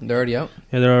 No, they're already out.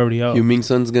 Yeah, they're already out. Yu Ming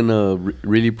Son's gonna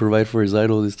really provide for his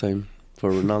idol this time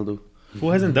for Ronaldo. Who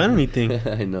hasn't done anything?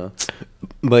 I know,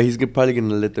 but he's probably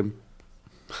gonna let them.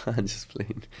 I'm just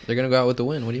playing. They're gonna go out with the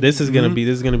win. What do you? This mean?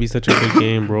 is gonna be such a good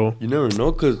game, bro. You never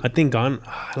know, cause I think I like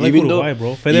Even though- Uruguay,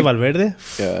 bro. Fede ev- Valverde.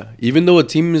 yeah, even though a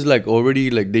team is like already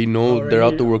like they know they're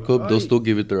out the World Cup, they'll still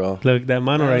give it their all. Look, that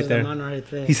mano right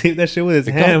there. He saved that shit with his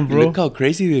Look hand, bro. Look how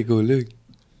crazy they go. Look,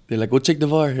 they're like, go check the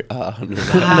VAR. No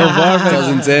VAR back-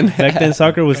 2010. Back then,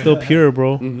 soccer was still pure,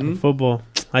 bro. Mhm. Football.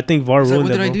 I think VAR He's like, ruined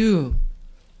what that, did I bro. do?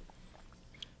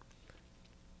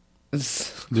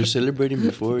 They're celebrating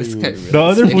before This you. guy The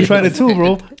other fool tried it too,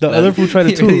 bro. The other fool tried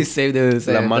it He really too. saved it with his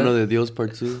La hand. mano de Dios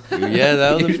part 2. Yeah,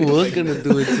 that other fool was gonna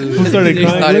do it too. Fool started He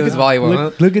crying. thought it Look was at-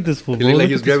 volleyball, Look at this fool, He bro. looked like Look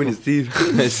he was at grabbing this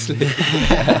his teeth.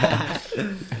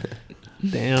 fool.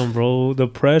 Damn, bro. The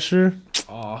pressure.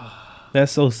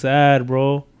 That's so sad,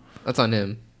 bro. That's on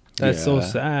him. That's so Yeah.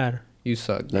 sad. You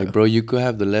suck. Bro. Like, bro, you could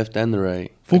have the left and the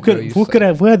right. Fool Like, bro, could you fool suck. could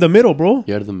have who had the middle, bro.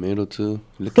 You had the middle too.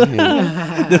 Look at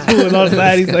him. This fool was all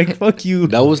sad. He's like, fuck you.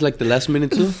 That was like the last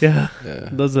minute too. Yeah. Yeah.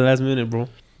 That was the last minute, bro.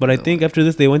 But I think after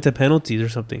this they went to penalties or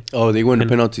something. Oh, they went to And-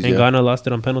 penalties. And Yeah. Ghana lost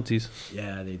it on penalties.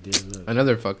 Yeah, they did. Look.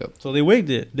 Another fuck up. So they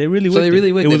wigged it. They really So wigged they really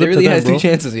it. win. It was They up to really them, had bro. two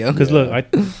chances, yo. Because look,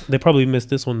 they probably missed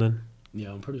this one then.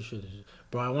 Yeah, I'm pretty sure.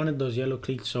 Bro, I wanted those yellow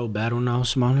cleats so bad when I was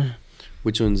smaller.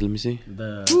 Which ones? Let me see.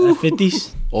 The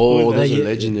F50s. Oh, Who those is are that?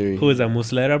 legendary. Who is that?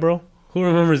 Muslera, bro? Who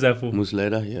remembers that fool?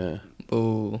 Muslera, yeah.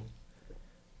 Oh,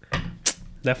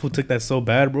 That fool took that so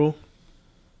bad, bro.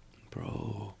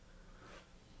 Bro.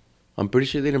 I'm pretty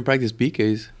sure they didn't practice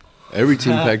PKs. Every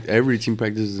team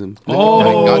practices them.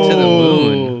 Oh, got to the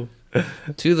moon.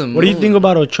 To the moon. What do you think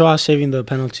about Ochoa saving the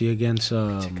penalty against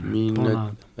I mean,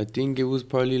 Pona? I think it was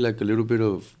probably like a little bit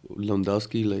of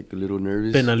Lewandowski, like a little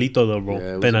nervous. Penalito, though, bro.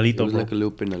 Yeah, it was, Penalito, it was bro. like a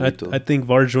little penalito. I think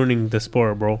VAR's ruining the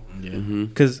sport, bro. Yeah. Mm-hmm.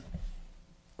 Because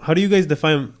how do you guys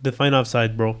define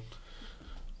offside, bro?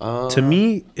 To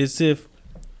me, it's if...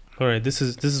 All right, this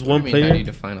is one How do player, you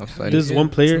define offside? This is one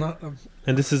It's player, not,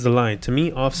 and this is the line. To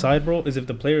me, offside, bro, is if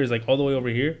the player is like all the way over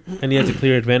here and he has a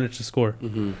clear advantage to score.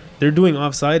 Mm-hmm. They're doing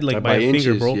offside like by a inches,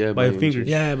 finger, bro. yeah, by a by finger. inches.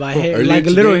 Yeah, by Bro, hair, earlier like a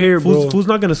little today- hair, bro. Who's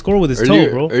not gonna score with his toe,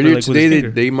 bro? Or, Earlier like, with his today,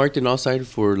 finger. they marked an offside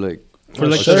for like For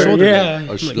like Sure, the shoulder. yeah.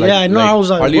 Like, Yeah, I know, I was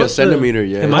like, probably what a the- centimeter.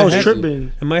 Yeah, Am I was had-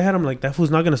 tripping. In my head, I'm like, that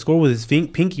fool's not gonna score with his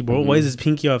pinky, bro. Why is his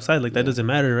pinky offside? Like that doesn't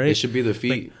matter, right? It should be the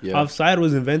feet. Like, yeah, offside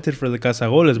was invented for the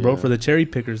cazagoles, bro, Yeah. for the cherry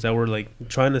pickers that were like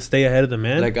trying to stay ahead of the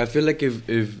man. like I feel like if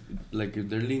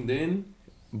they're leaned in,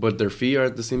 but their feet are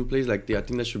at the same place, like I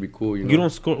think that should be cool. You know, you don't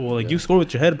score well, like Yeah. you score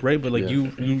with your head, right? But like Yeah.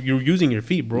 you're using your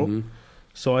feet, bro. Mhm.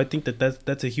 So I think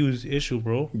that's a huge issue,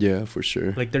 bro. Yeah, for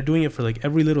sure. Like they're doing it for like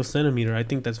every little centimeter. I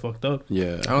think that's fucked up.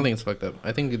 Yeah, I don't think it's fucked up.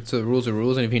 I think it's the rules are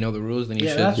rules, and if you know the rules, then you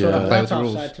Yeah, should that's Yeah. what apply with that's the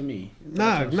rules. outside to me.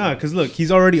 Nah, because look,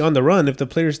 he's already on the run. If the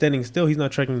player's standing still, he's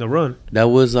not tracking the run. that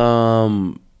was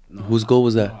whose goal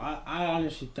was that? No, I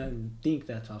honestly think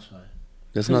that's outside.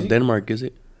 That's Cause not he- Denmark, is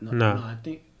it? No, Nah. no, I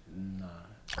think nah.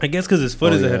 I guess because his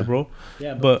foot Oh, is yeah. ahead, bro.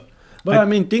 Yeah, But I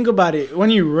mean, think about it. When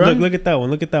you run, look at that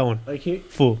one. Look at that one. like here,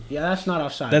 Fool. yeah, that's not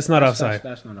offside. That's not offside.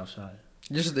 That's not offside.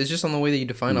 It's just on the way that you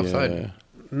define offside.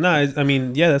 Nah, I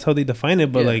mean, yeah, that's how they define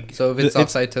it. But Yeah. like, so if it's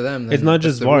offside to them, then it's not that's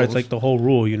just the VAR. rules. It's like the whole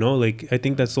rule. You know, like I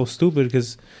think that's so stupid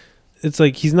because it's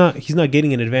like he's not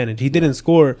getting an advantage. He didn't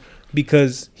score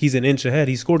because he's an inch ahead.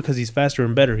 He scored because he's faster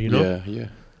and better. You know. Yeah.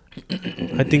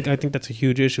 I think that's a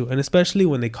huge issue, and especially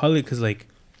when they call it because like,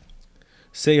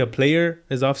 say a player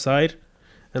is offside,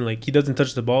 and like he doesn't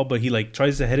touch the ball, but he like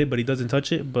tries to hit it, but he doesn't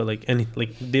touch it, but like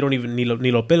like they don't even ni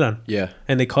lo pelan, Yeah.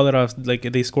 and they call it off. Like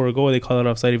if they score a goal, they call it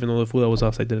offside, even though the fool that was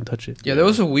offside didn't touch it. Yeah, there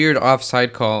was a weird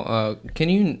offside call. Can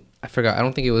you? I forgot. I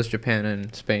don't think it was Japan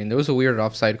and Spain. There was a weird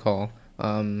offside call.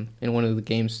 In one of the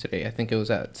games today. I think it was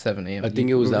at 7 a.m. I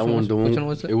think it was that one. Which one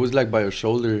was it? It was like by your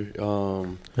shoulder.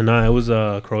 And nah, it was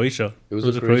Croatia. It was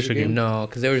a Croatia Croatia game. No,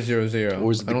 because they were 0-0. Or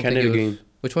was it I the don't think Canada it was- game?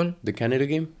 Which one? The Canada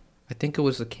game? I think it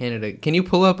was the Canada. Can you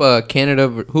pull up Canada?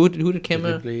 Who did Did they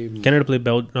Canada? play Canada played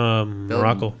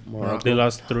Morocco. Morocco. They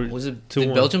lost 3. Was it? 2-1.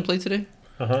 Did Belgium play today?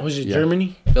 Was it Yeah.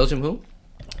 Germany? Belgium who?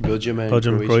 Belgium and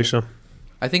Belgium, Croatia.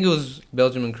 I think it was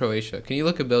Belgium and Croatia. Can you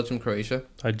look at Belgium, Croatia?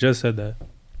 I just said that.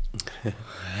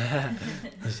 I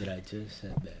just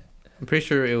said that. I'm pretty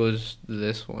sure it was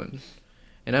this one.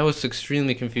 And I was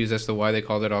extremely confused as to why they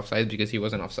called it offsides because he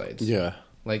wasn't offsides. Yeah.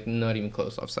 Like, not even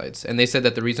close offsides. And they said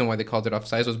that the reason why they called it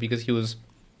offsides was because he was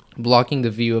blocking the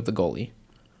view of the goalie.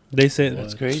 They said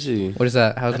That's crazy. What is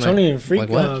that? How's That's my, only in free like,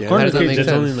 what? Yeah. How corner does that kicks. make that's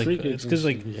sense? only like Free it's kicks because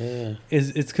like Yeah.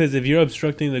 it's because if you're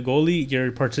obstructing the goalie,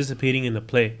 you're participating in the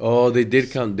play. Oh, they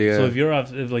did count there. So if you're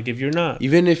off, if you're not,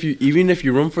 even if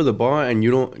you run for the ball and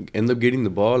you don't end up getting the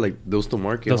ball, like they'll still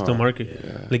mark it. they'll still mark it.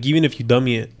 Yeah. Like even if you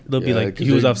dummy it, they'll be Yeah, like 'cause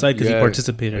he was they- offside because yeah, he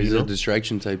participated. He's You a know.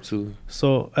 distraction type too.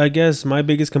 So I guess my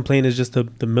biggest complaint is just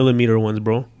the millimeter ones,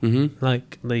 bro. Mm-hmm.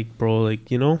 Like bro, like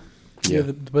you know. Yeah.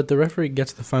 But the referee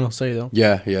gets the final say though.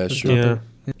 Yeah. That's That's true. Yeah.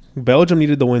 Belgium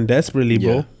needed the win desperately,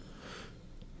 bro. Yeah.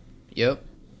 Yep.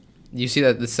 You see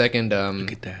that the second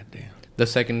Look at that, damn. the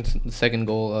second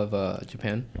goal of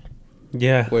Japan?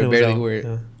 Yeah. Where it was barely out. where-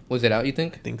 Yeah, Was it out, you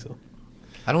think? I think so.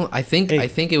 I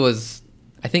think it was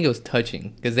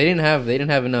touching because they didn't have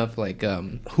enough like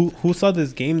Who saw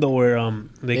this game though where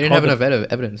they didn't have enough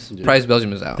evidence. Yeah. Prize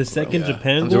Belgium is out. the second Yeah.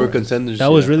 Japan They were goal? contenders.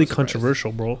 That was yeah. really I'm surprised.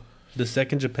 controversial, bro. The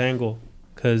second Japan goal,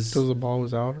 because Because the ball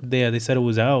was out. they said it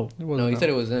was out. It No, wasn't he out. said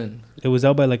it was in. It was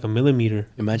out by like a millimeter.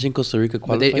 Imagine Costa Rica But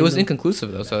qualifying. it was them.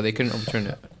 inconclusive though, so they couldn't overturn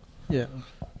it. Yeah.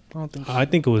 I don't think. I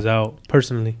think it was out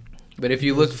personally, But if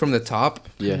you look from the top,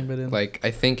 Yeah. like I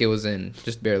think it was in,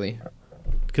 just barely.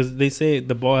 because they say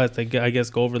the ball has to, I guess,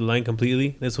 go over the line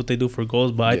completely. That's what they do for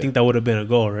goals. But I Yeah. think that would have been a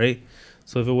goal, right?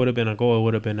 So if it would have been a goal, it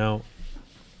would have been out.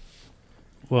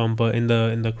 But in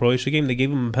the Croatia game, they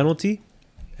gave him a penalty,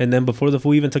 and then before the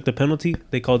fool even took the penalty,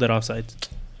 they called it offside.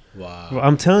 Wow. Bro,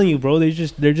 I'm telling you, bro, they're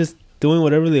just doing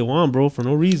whatever they want, bro, for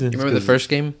no reason. You remember the first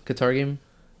game, Qatar game?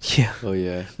 Yeah. Oh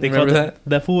yeah. They Remember called that?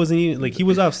 that fool wasn't even like he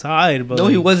was offside, but No,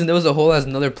 like, he wasn't. There was a whole ass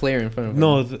another player in front of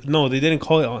him. No, they didn't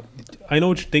call it on. I know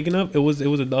what you're thinking of. It was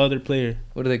the other player.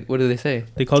 What did they say?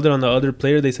 They called it on the other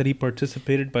player. They said he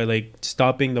participated by like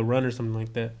stopping the run or something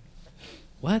like that.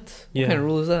 What? Yeah. What kind of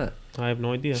rule is that? I have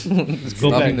no idea.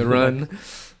 Stopping the go run.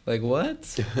 Like what?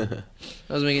 That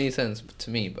doesn't make any sense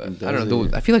to me. But It I don't know.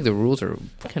 doesn't. I feel like the rules are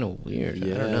kind of weird. I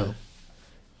Yeah. don't know.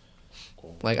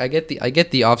 Like I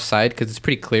get the offside because it's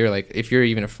pretty clear. Like if you're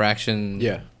even a fraction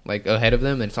Yeah. like ahead of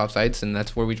them, then it's offsides, and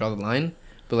that's where we draw the line.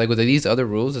 But like with these other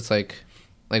rules, it's like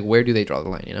where do they draw the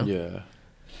line? You know? Yeah.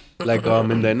 Like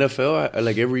in the NFL,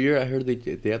 like every year I heard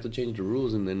they have to change the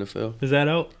rules in the NFL. Is that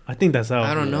out? I think that's out.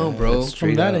 I don't know, Yeah, bro. it's From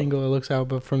straight that out. angle, it looks out,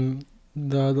 but from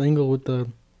the angle with the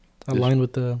line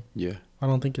with the, Yeah. I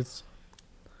don't think it's.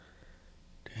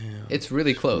 Damn. It's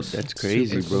really close. That's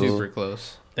crazy, it's bro. super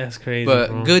close. That's crazy. But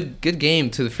bro. good game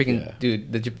to the freaking Yeah.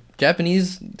 dude. The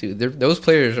Japanese dude, those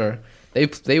players are they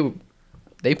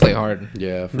play hard.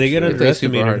 Yeah. For They get sure. They play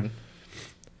super underestimated. hard.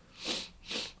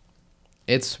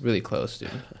 It's really close, dude.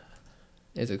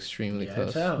 It's extremely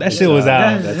close. That shit was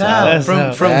out. That's That's From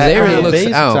out. from That- there it from looks base,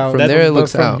 it's out. From That's- there it but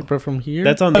looks from, out. But from here,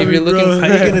 That's on. If you're looking- bro.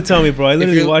 How you gonna tell me, bro? I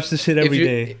literally you're- watch this shit every If you-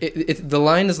 day. It, the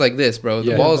line is like this, bro.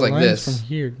 The Yeah. ball is the like line's this. from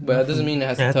here. But that doesn't mean it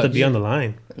has It to has touch. to be on the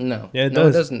line. No. Yeah, it no,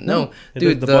 does. it doesn't. No, It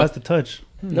dude. does, the ball has to touch.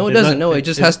 No, it It's doesn't. not- No, it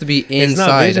just it's- has to be It's not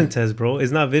inside. vision test, bro.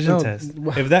 It's not vision No. test.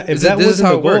 If that This wasn't is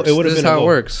how the it goal, works. it would have This is been a how it goal.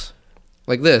 works.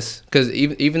 Like this, because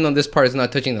even though this part is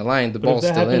not touching the line, the But if ball's that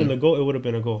still happened in in. the goal, it would have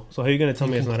been a goal. So how are you gonna tell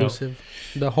me it's not out?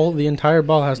 Inconclusive. The entire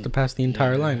ball has to pass the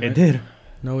entire line. It Right? did.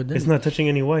 No, it didn't. It's not touching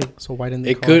any white. So why didn't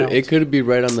they? It call could out? it could be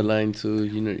right on the line too.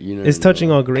 You know. It's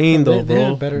touching all green though, They have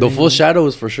bro. better The full angle. shadow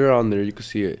is for sure on there. You can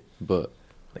see it, but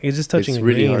It's just touching It's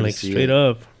really green, hard to like see straight it.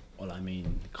 up. Well, I mean,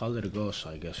 call it a goal, so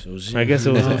I guess it was. I guess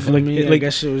it was For like, me, I like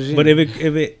guess it was. but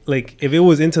if it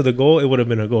was into the goal, it would have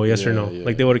been a goal. Yes or Yeah, no? yeah.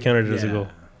 Like they would have counted it as a Yeah. goal.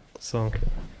 So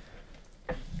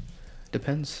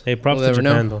Depends. hey, props We'll to never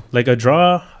Japan know. though. Like a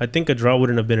draw, I think a draw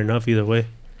wouldn't have been enough either way,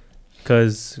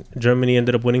 because Germany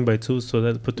ended up winning by 2, so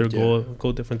that put their Yeah.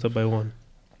 goal difference up by 1.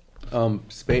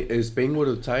 Spain if Spain would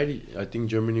have tied, I think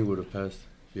Germany would have passed.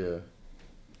 Yeah,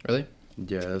 Really?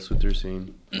 yeah, that's what they're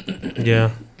saying.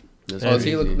 Yeah, That's Oh,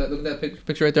 see, crazy. look at that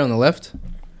picture right there on the left.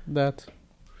 That.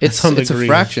 It's on the it's a green.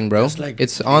 fraction, bro. That's like-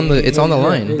 it's on the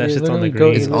line. That shit's on the literally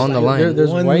green. It's on the line.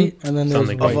 There's One- white and then It's on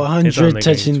there's the of white. It's on the 100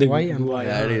 touching the White and white.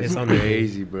 That is It's on the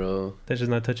crazy, bro. that's just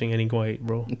not touching any white,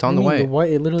 bro. It's on the I mean, white. The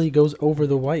white. It literally goes over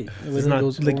the white. It It's literally not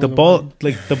goes like over the the ball, white.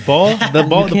 like the can't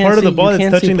part of the see- ball you that's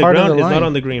can't see touching the part of ground the is not line.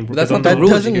 on the green, bro. But that's Because not on the That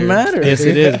rules doesn't here. matter. Yes,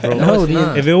 it is, bro. No, it's the-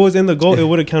 not. If it was in the goal, it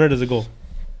would have counted as a goal.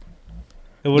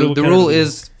 It The, would've the counted rule as a goal.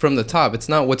 is from the top. It's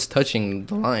not what's touching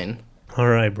the line. All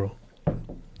right, bro.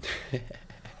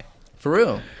 For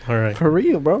real. All right. For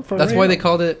real, bro. For That's real. why they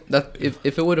called it that.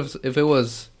 If it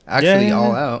was actually Yeah.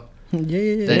 all out, Yeah.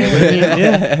 then it would be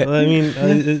Yeah, I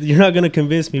mean, you're not gonna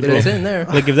convince me, but bro. it's in there.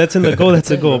 Like if that's in the goal, that's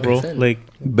a goal, bro. It's in. Like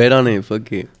Bet on it.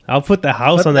 Fuck it. I'll put the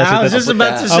house on that I was shit. just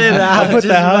about to I'll, say that. I'll put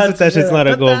the house if that shit's not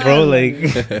a goal, bro.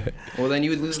 Like Well, then you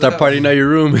would lose. Start the house. partying out your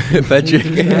room, Patrick.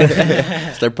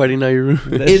 Start partying out your room.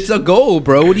 It's a goal,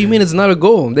 bro. What do you mean it's not a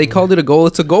goal? They called it a goal.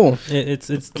 It's a goal. it's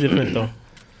different though.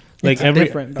 Like It's every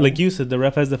different, though. like you said, the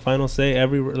ref has the final say.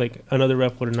 Like another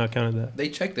ref would have not counted that. They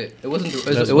checked it. It wasn't.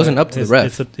 That's It wasn't why. up to the It's- ref.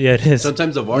 It's up, yeah, it is.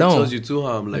 Sometimes the VAR No. tells you too,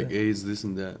 huh? I'm like, hey, it's this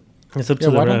and that. It's up Yeah,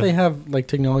 to the why ref. don't they have like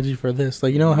technology for this?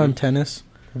 Like you know how in tennis,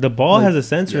 The ball like- has a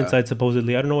sensor Yeah. inside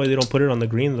supposedly. I don't know why they don't put it on the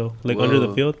green though, like under the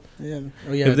Whoa. field. yeah,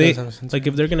 oh yeah, If it they- does have a sensor. Like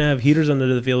if they're gonna have heaters under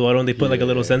the field, why don't they put like a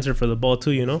little Yeah. sensor for the ball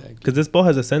too? You know, Exactly. because this ball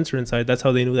has a sensor inside. That's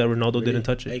how they knew that Ronaldo didn't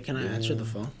touch Hey, it. can I answer the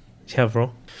phone? Yeah,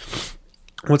 bro.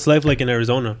 What's life like in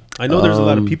Arizona? I know there's a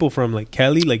lot of people from like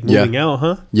Cali like moving out,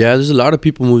 huh? Yeah, there's a lot of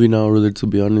people moving out over there, to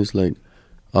be honest. Like,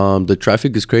 the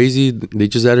traffic is crazy. They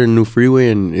just added a new freeway,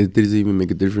 and it doesn't even make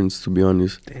a difference, to be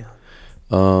honest.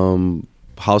 Damn.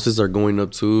 Houses are going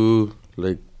up too.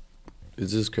 Like,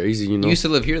 it's just crazy, you know. You used to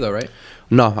live here though, right?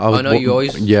 No, I was. Oh, no, you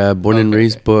always- born and Okay,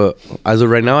 raised. okay. But as of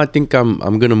right now, I think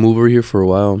I'm gonna move over here for a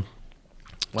while.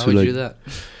 Why To, would like- you do that?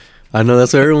 I know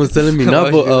that's what everyone's telling me now,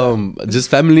 Why'd you but just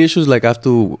family issues. Like I have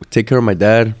to take care of my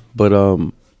dad, but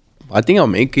I think I'll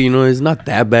make it. You know, it's not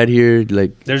that bad here.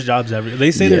 Like There's jobs everywhere.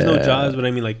 They say there's no Yeah. jobs, but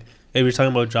I mean like if you're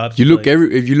talking about jobs, you look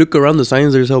like, if you look around the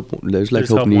signs, there's help. There's like There's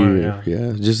help help near. more,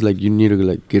 Yeah, just like you need to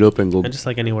like get up and go. and just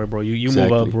like anywhere, bro. You move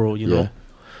Exactly. up, bro. You know.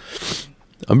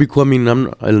 I'm be cool. I mean,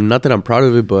 I'm not that I'm proud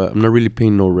of it, but I'm not really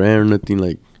paying no rent or nothing.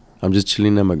 Like I'm just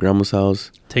chilling at my grandma's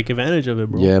house. Take advantage of it,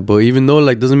 bro. Yeah, but even though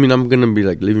like doesn't mean I'm gonna be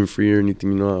like living free or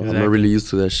anything. You know, I'm Exactly. not really used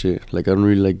to that shit. Like I don't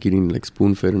really like getting like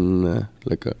spoon fed and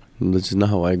like that's just not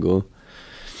how I go.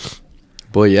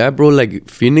 But yeah, bro, like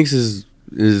Phoenix is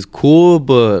cool,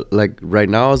 but like right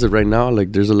now,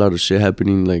 like there's a lot of shit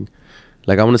happening.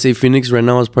 Like I want to say Phoenix right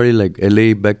now is probably like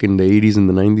LA back in the 80s and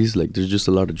the 90s. Like there's just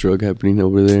a lot of drug happening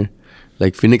over there.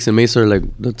 Like Phoenix and Mesa are like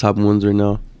the top ones right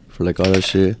now for like all that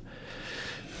shit.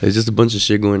 There's just a bunch of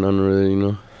shit going on over there, you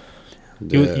know.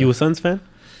 You a Suns fan?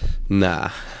 Nah,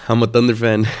 I'm a Thunder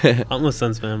fan. I'm a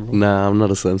Suns fan, bro. Nah, I'm not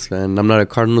a Suns fan. I'm not a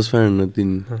Cardinals fan.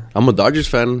 Nothing. I'm a Dodgers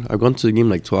fan. I've gone to the game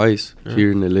like twice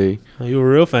here in LA. Oh, you a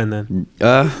real fan then?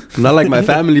 Not like my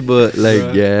family, but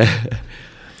like yeah.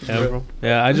 Yeah, bro.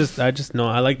 Yeah, I just know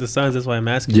I like the Suns. That's why I'm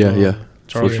asking. Yeah, bro. yeah.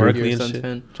 Charles For Barkley You're a and Suns shit.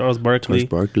 fan? Charles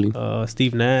Barkley.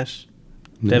 Steve Nash.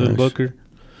 Devin Nash. Booker.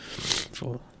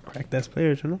 So, cracked ass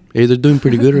players, you know. Hey, they're doing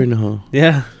pretty good right now.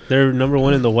 Yeah, they're number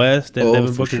one in the West, and Oh,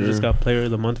 Devin for Booker sure. just got Player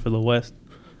of the Month for the West.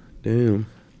 Damn.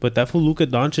 But that fool Luka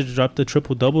Doncic dropped a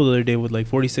triple double the other day with like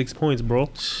 46 points, bro.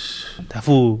 That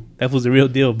fool's the real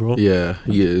deal, bro. Yeah,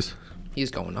 he is. He's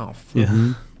going off. Yeah.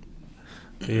 Mhm.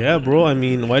 Yeah, bro. I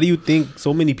mean, why do you think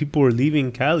so many people are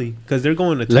leaving Cali? Because they're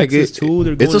going to Like, Texas too.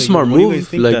 They're going it's a to, smart what do you move, guys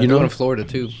think like, that- you They're know. going to Florida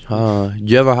too.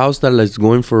 You have a house that like, is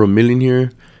going for $1 million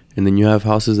here, and then you have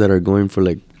houses that are going for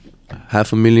like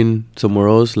 $500,000 somewhere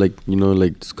else. Like, you know,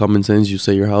 like it's common sense. You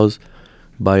sell your house,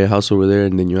 buy a house over there,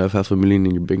 and then you have $500,000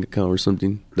 in your bank account or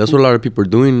something. That's what a lot of people are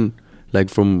doing. Like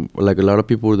from like a lot of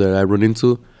people that I run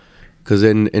into, because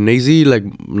in AZ, like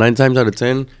 9 times out of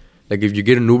 10, like if you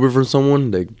get an Uber from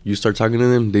someone, like you start talking to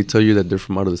them, they tell you that they're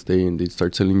from out of the state, and they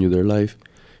start telling you their life.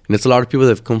 And it's a lot of people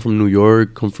that have come from New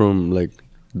York, come from like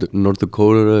North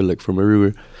Dakota, like from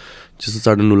everywhere, just to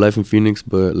start a new life in Phoenix.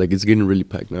 But like it's getting really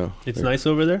packed now. It's Like, nice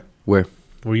over there. Where?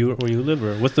 Where you live,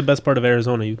 or what's the best part of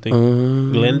Arizona? You think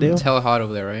Glendale? It's hella hot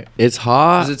over there, right? It's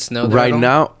hot. Does it snow there right at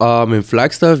now? In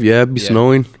Flagstaff, yeah, it'd be Yeah.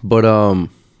 snowing. But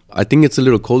I think it's a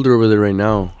little colder over there right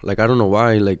now. Like I don't know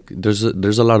why. Like there's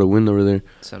a lot of wind over there.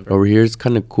 December. Over here, it's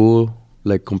kind of cool,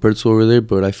 like compared to over there.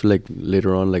 But I feel like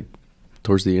later on, like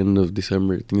towards the end of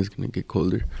December, I think it's gonna get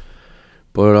colder.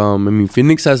 But I mean,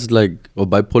 Phoenix has like a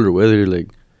bipolar weather. Like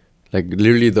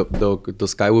literally, the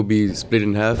sky will be split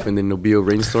in half, and then there'll be a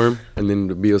rainstorm, and then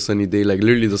there'll be a sunny day. Like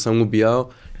literally, the sun will be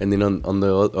out, and then on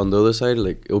the other side,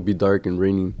 like it'll be dark and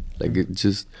raining. Like it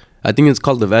just, I think it's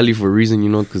called the Valley for a reason, you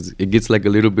know, because it gets like a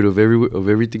little bit of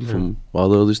everything from all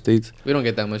the other states. We don't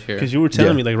get that much here. Because you were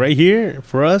telling me, like right here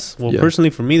for us. Well, Yeah. personally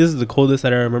for me, this is the coldest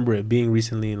that I remember it being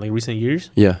recently in like recent years.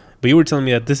 Yeah. But you were telling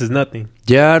me that this is nothing.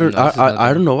 Yeah, No, this is I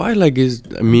nothing. don't know why. Like,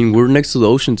 I mean, we're next to the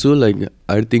ocean too. Like,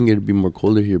 I think it'd be more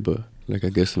colder here, but like, I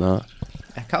guess not.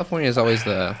 California is always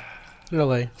the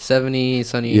LA. 70,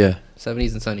 sunny. Yeah.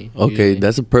 70s and sunny. Okay, usually.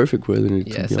 that's a perfect weather.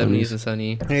 Yeah, 70s and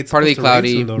sunny. Hey, it's Partly supposed to rain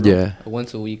cloudy. soon, though, no? Yeah.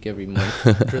 Once a week, every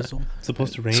month. Drizzle. It's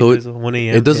supposed to rain. So So 1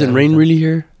 a.m. It doesn't Yeah. rain really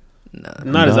here. Nah.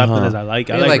 Not as often Nah. as I like.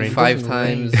 I Maybe like like rain. 5 Doesn't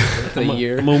times rain. a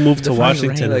year. I'm gonna move to Define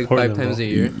Washington. rain. or Like Portland, 5 times bro. a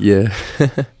year.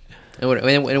 Yeah. And when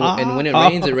it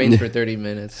rains, it rains for 30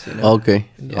 minutes. You know? Okay.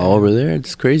 Yeah. Over there,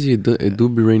 it's crazy. It do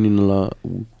be raining a lot.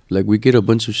 Like, we get a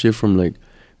bunch of shit from like,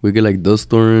 we get like dust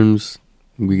storms.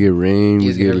 We get rain. You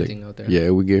We guys get get everything like, out there. yeah,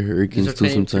 we get Is hurricanes there too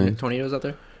sometimes. tornadoes out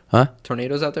there? Huh?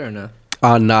 Tornadoes out there or no?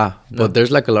 Nah. No. But there's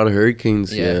like a lot of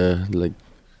hurricanes. Yeah. Yeah. Like,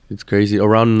 it's crazy.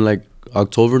 Around like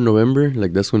October, November,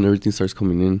 like that's when everything starts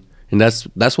coming in. And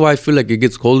that's why I feel like it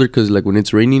gets colder, because like when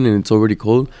it's raining and it's already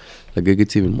cold, like it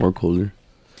gets even more colder.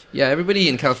 Yeah, everybody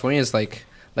in California is like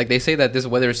they say that this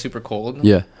weather is super cold.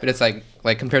 Yeah. But it's like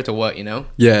compared to what, you know?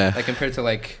 Yeah. Like compared to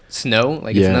like snow,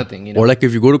 like yeah. it's nothing, you know? Or like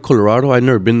if you go to Colorado, I've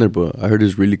never been there, but I heard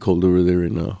it's really cold over there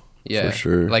right now. yeah, For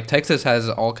sure. Like Texas has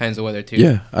all kinds of weather too.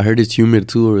 Yeah. I heard it's humid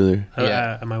too over there.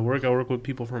 Yeah. At my work, I work with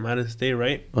people from out of state,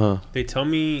 right? Uh, They tell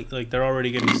me like they're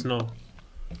already getting snow.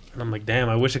 And I'm like, damn,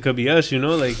 I wish it could be us, you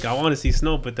know? Like, I want to see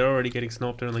snow, but they're already getting snow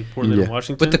up there in like Portland Yeah. and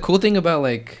Washington. But the cool thing about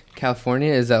like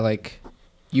California is that like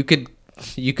you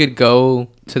could go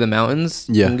to the mountains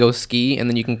Yeah. and go ski, and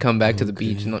then you can come back to the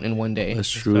beach in one day.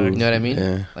 that's That's true. facts. You know what I mean?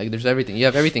 Yeah. Like there's everything. You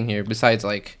have everything here besides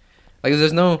like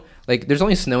there's no like there's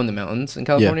only snow in the mountains in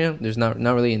California. There's not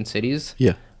really in cities.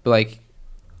 Yeah. But like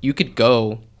you could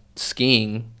go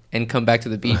skiing and come back to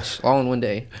the beach all in one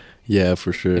day. Yeah,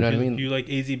 for sure. You know what I mean? You like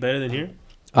AZ better than here?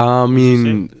 I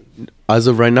mean, as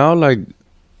of right now, like,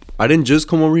 I didn't just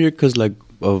come over here because, like,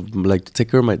 of like to take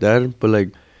care of my dad, but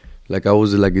like I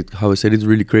was like how I said, it's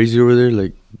really crazy over there.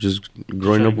 Like, just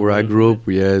growing up where I grew up,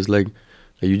 yeah, it's like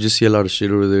you just see a lot of shit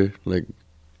over there.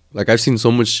 Like I've seen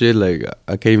so much shit. Like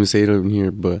I can't even say it over here,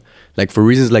 but like for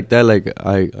reasons like that, like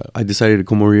I decided to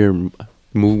come over here and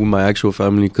move with my actual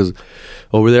family, because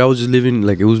over there I was just living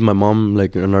like it was my mom,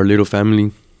 like, and our little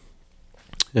family.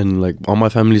 And like all my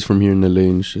family's from here in LA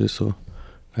and shit, so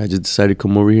I just decided to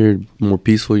come over here, more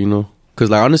peaceful, you know. Because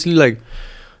like honestly,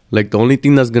 like the only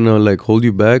thing that's gonna like hold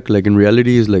you back, like in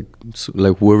reality, is like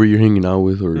whoever you're hanging out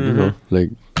with, or you know,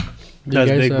 like. That's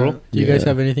big, bro. Do you guys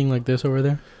have anything like this over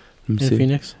there in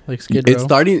Phoenix, like Skid Row?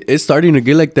 It's starting to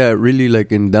get like that, really,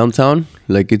 like in downtown.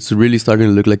 Like it's really starting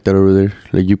to look like that over there.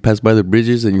 Like you pass by the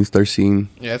bridges and you start seeing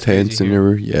tents and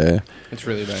everything. Yeah, it's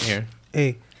really bad here.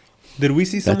 Hey, did we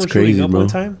see someone shooting up one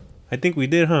time? I think we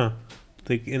did, huh?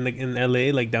 Like in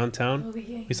LA, like downtown,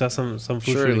 we saw some food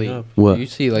shooting up. What? You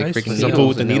see like freaking some food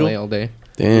with the needle LA all day.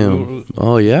 Damn.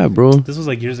 Oh yeah, bro. This was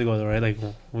like years ago, though, right? Like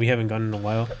we haven't gone in a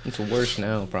while. It's worse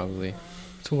now, probably.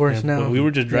 It's worse now. We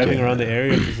were just driving around the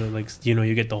area because, like, you know,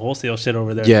 you get the wholesale shit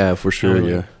over there. Yeah, for sure.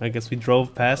 Yeah. I guess we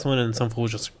drove past one and some fool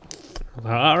was just,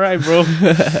 all right, bro.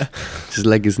 Just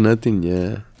like it's nothing.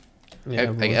 Yeah.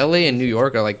 Like LA and New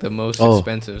York are like the most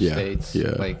expensive states.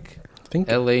 Yeah. Like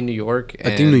LA, New York.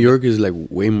 I think New York is like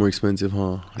way more expensive,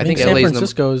 huh? I think San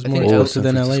Francisco is more expensive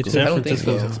than LA too. San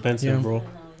Francisco is expensive, bro.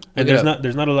 And there's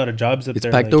not a lot of jobs up there.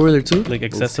 It's packed over there too. Like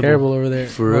accessible. It's terrible over there.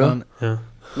 For real. Yeah.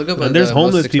 Look up. And there's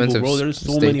homeless people, bro. There's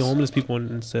so many homeless people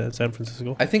in San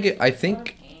Francisco. I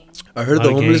think. I heard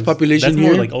the homeless population here.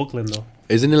 That's more like Oakland, though.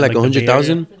 Isn't it like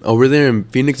 100,000 over there? In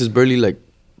Phoenix is barely like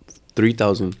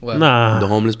 3,000. Nah. The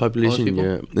homeless population,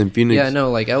 yeah. In Phoenix. Yeah,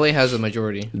 no, like LA has a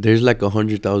majority. There's like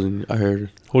 100,000. I heard.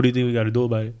 What do you think we got to do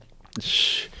about it?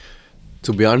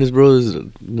 To be honest, bro, there's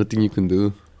nothing you can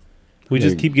do. We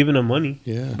just keep giving them money.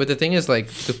 Yeah. But the thing is, like,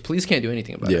 the police can't do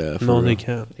anything about it. Yeah. No, they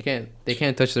can't. They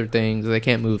can't touch their things. They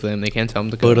can't move them. They can't tell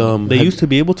them to come. But they used to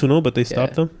be able to know, but they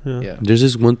stopped them. Yeah. There's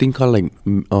this one thing called like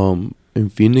in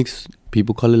Phoenix,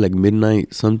 people call it like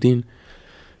midnight something,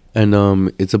 and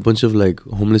it's a bunch of like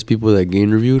homeless people that get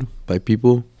interviewed by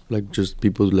people, like just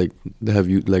people like that have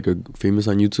you like are famous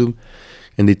on YouTube,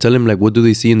 and they tell them like what do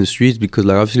they see in the streets, because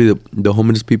like obviously the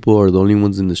homeless people are the only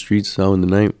ones in the streets out in the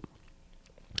night.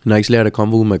 And I actually had a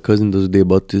convo with my cousin the other day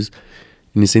about this,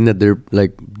 and he's saying that they're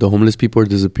like the homeless people are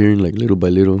disappearing like little by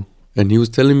little, and he was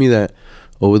telling me that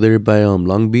over there by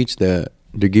Long Beach that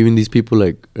they're giving these people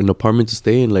like an apartment to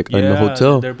stay in, like in a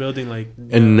hotel. They're building like,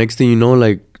 and next thing you know,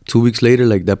 like 2 weeks later,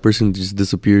 like that person just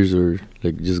disappears or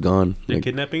like just gone. They're like,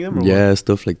 kidnapping them. Or what?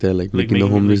 Stuff like that, like making the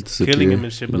homeless disappear, killing them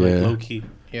and shit, but like low key.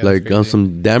 Yeah, like on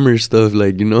some dammer stuff,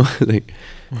 like you know, like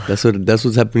that's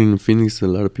what's happening in Phoenix. A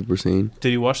lot of people are saying.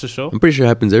 Did you watch the show? I'm pretty sure it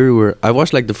happens everywhere. I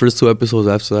watched like the first 2 episodes.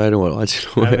 After that, I don't want to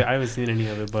watch it. I haven't seen any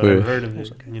of it, but I've heard of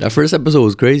it. You know? That first episode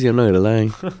was crazy. I'm not gonna lie.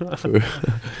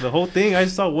 The whole thing. I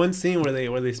just saw one scene where they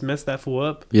messed that fool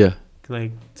up. Yeah.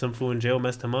 Like some fool in jail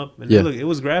messed him up. And yeah. It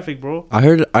was graphic, bro. I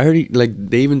heard like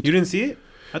they even. You didn't see it?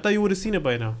 I thought you would have seen it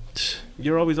by now.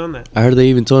 You're always on that. I heard they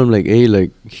even told him like, hey,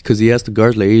 like, because he asked the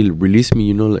guards like, hey, release me,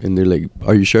 you know, and they're like,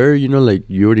 are you sure? You know, like,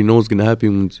 you already know what's gonna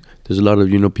happen. There's a lot of,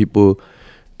 you know, people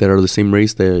that are the same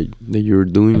race that you're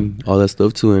doing all that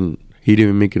stuff to, and he didn't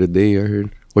even make it a day. I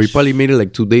heard, or he probably made it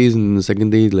like 2 days, and the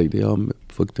second day, like, they all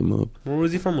fucked him up. Where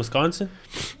was he from? Wisconsin?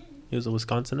 He was a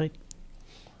Wisconsinite.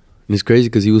 And it's crazy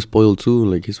because he was spoiled too.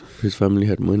 Like his family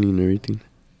had money and everything.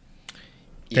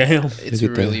 Damn. It's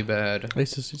really bad. I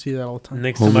used to see that all the time.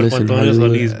 Next to Marco Antonio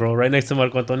Solís, bro. Right next to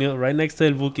Marco Antonio. Right next to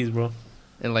El Bukis, bro.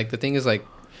 And like the thing is, like,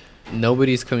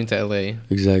 nobody's coming to LA.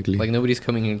 Exactly. Like nobody's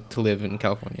coming in to live in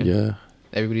California. Yeah.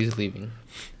 Everybody's leaving.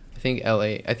 I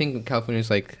think California is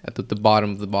like at the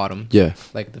bottom of the bottom. Yeah.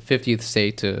 Like the 50th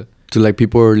state to like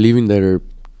people are leaving that are.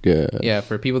 Yeah. Yeah,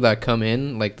 for people that come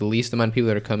in, like the least amount of people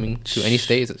that are coming to any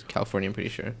state is California, I'm pretty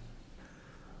sure.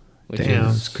 Which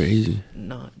Damn, it's crazy.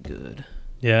 Not good.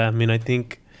 Yeah, I mean, I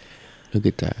think. Look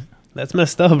at that. That's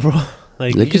messed up, bro.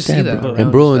 Like, look at that, bro.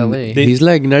 And bro, he's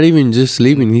like not even just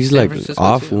sleeping. He's like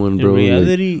off one, bro. In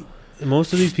reality,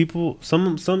 most of these people,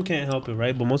 some can't help it,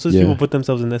 right? But most of these people put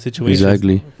themselves in that situation.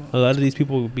 Exactly. A lot of these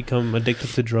people become addicted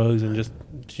to drugs and just,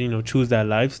 you know, choose that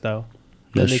lifestyle.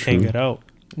 That's and they true. can't get out.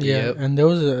 Yeah, yep. And there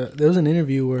was an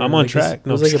interview where I'm on track.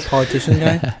 It was like a politician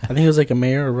guy. I think he was like a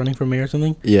mayor or running for mayor or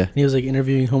something. Yeah. And he was like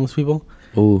interviewing homeless people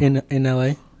in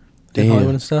LA, Damn. in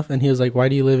Hollywood and stuff. And he was like, "Why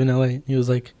do you live in LA?" He was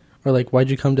like, or like, "Why'd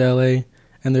you come to LA?"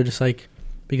 And they're just like,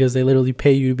 because they literally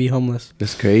pay you to be homeless.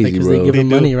 That's crazy, because bro. they give them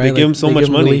money, right? They give them so much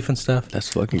money, relief and stuff.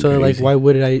 That's fucking. So crazy. like, why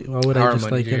would I just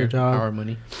money, like get a job? Our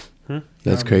money.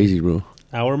 That's crazy, bro.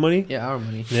 Our money? Yeah, our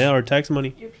money. Yeah, our tax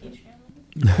money. Your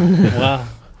Patreon. Wow.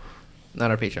 Not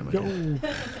our Patreon money.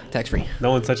 Tax free.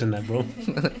 No one's touching that, bro.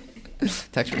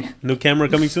 Tax free. New camera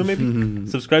coming soon, maybe.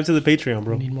 Subscribe to the Patreon,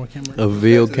 bro. We need more cameras. A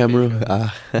video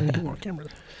camera. We need more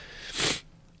cameras.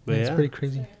 But it's pretty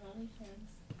crazy.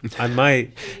 I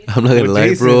might. I'm not gonna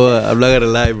lie,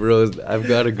 bro. I've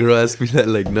got a girl ask me that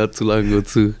like not too long ago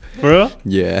too. For real?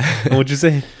 Yeah. And what'd you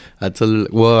say? I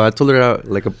told her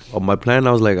like on my plan.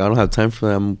 I was like, I don't have time for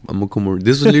that. I'm gonna come over.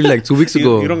 This was literally like 2 weeks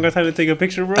ago. You don't got time to take a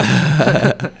picture, bro.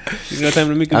 You got time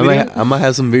to make a video. I might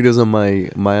have some videos on my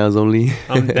eyes only.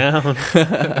 I'm down.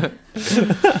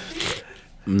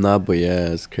 Nah, but yeah,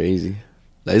 it's crazy.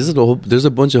 Like, there's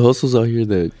a bunch of hustles out here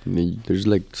that there's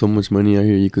like so much money out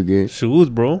here you could get. Shoes,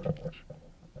 bro.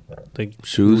 Like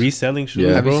Shoes? reselling shoes.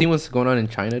 Yeah. Have you bro. seen what's going on in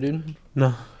China, dude?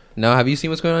 No. No, have you seen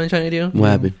what's going on in China, dude? What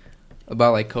happened?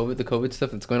 About like the COVID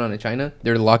stuff that's going on in China.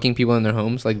 They're locking people in their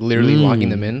homes, like literally locking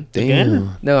them in.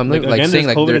 Damn. No, I'm like again, saying there's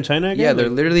like COVID they're in China again? yeah, they're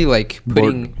Like- literally like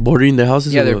putting Bordering their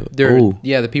houses. yeah, or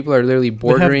yeah, the people are literally They have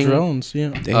bordering drones. Yeah.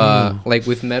 Damn. like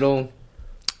with metal.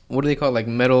 What do they call it? Like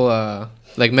metal metal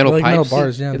Like pipes. metal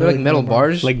bars, yeah. They're like metal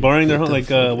bars. Like borrowing their home. Like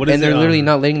what is and they're it? literally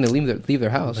not letting them leave their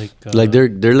house. Like they're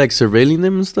like surveilling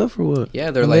them and stuff or what?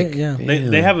 yeah, they're And like yeah.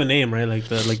 They have a name, right? Like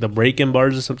the break-in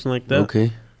bars or something like that.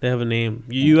 Okay. They have a name.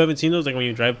 You haven't seen those? Like when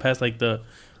you drive past like the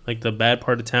bad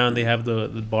part of town, they have the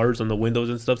bars on the windows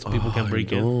and stuff so people can't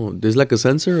break in. Oh, there's like a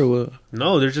sensor or what?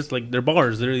 No, they're just like they're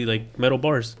bars, literally like metal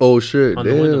bars Oh shit! on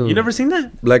the window. You never seen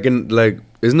that? like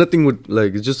it's nothing with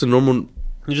like it's just a normal.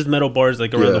 It's just metal bars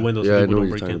like around the windows Yeah, so I people know don't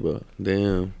what you're break talking in. about.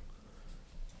 Damn.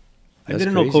 I That's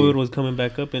didn't know crazy. COVID was coming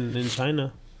back up in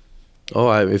China. Oh,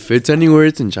 if it's anywhere,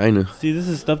 it's in China. See, this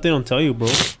is stuff they don't tell you, bro.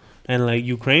 And like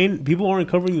Ukraine, people aren't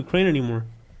covering Ukraine anymore.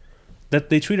 That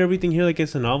they treat everything here like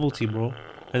it's a novelty, bro.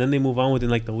 And then they move on within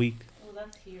like the week. Well,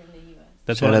 that's here in the U.S.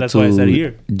 That's why I said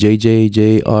here.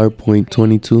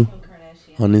 JJJR.22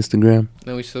 Kardashian. on Instagram.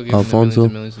 no, we still give Alfonso.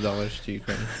 millions of dollars to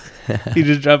Ukraine. He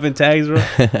just dropping tags, bro.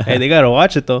 Hey, they gotta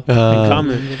watch it though. And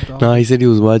comment. No, he said he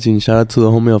was watching. Shout out to the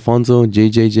homie Alfonso,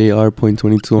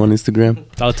 JJJR.22 on Instagram.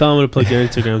 I'll tell him to plug your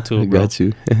Instagram too, I bro. got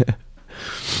you.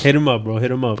 Hit him up, bro.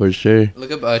 Hit him up. For sure.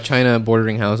 Look up China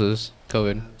bordering houses.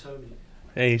 COVID.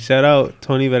 Hey, shout out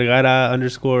Tony Vergara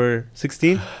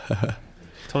 _16.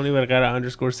 Tony Vergara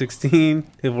 _16.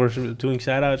 If we're doing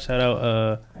shout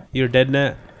out Your Dead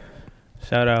Net.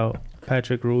 Shout out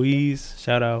Patrick Ruiz.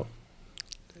 Shout out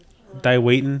Die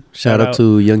Waitin. Shout out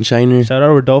to Young Shiner. Shout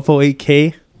out Rodolfo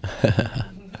 8K.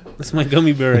 That's my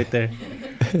gummy bear right there.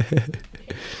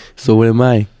 So what am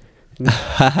I?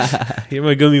 You're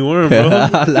my gummy worm, bro.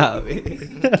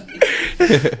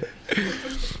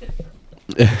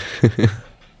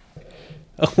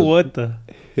 Oh, what the?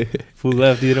 Fool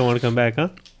left. You don't want to come back, huh?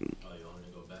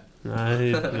 Nah,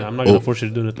 I'm not gonna force you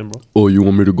to do nothing, bro. Oh, you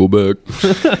want me to go back?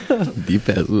 Deep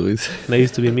ass voice. That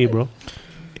used to be me, bro.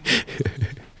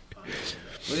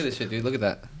 Look at this shit, dude. Look at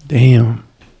that. Damn.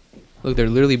 Look, they're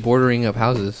literally bordering up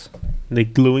houses. They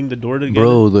gluing the door together.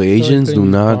 Bro, the Asians do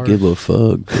putting not bars. give a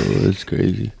fuck, bro. It's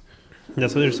crazy.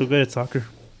 That's why they're so good at soccer.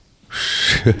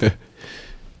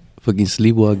 Fucking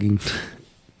sleepwalking.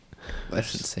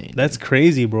 That's insane. That's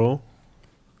crazy, bro.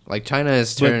 Like China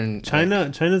has But turned.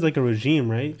 China's like a regime,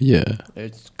 right? Yeah.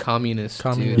 It's communist.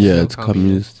 Communist. Dude. Yeah, So it's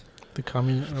communist. The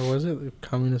communist, or was it the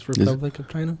Communist Republic of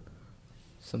China?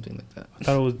 Something like that. I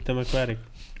thought it was democratic.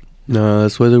 Nah,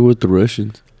 that's why they're with the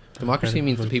Russians. Democracy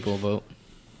means the people vote.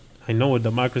 I know what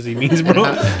democracy means, bro.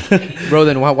 Bro,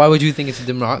 then why would you think it's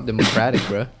democratic,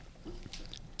 bro? I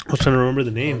was trying to remember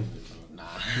the name.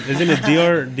 Isn't it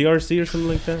DRC or something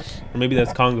like that? Or maybe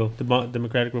that's Congo, the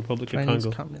Democratic Republic of Chinese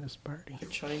Congo. Communist Party.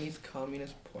 Chinese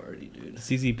Communist Party, dude.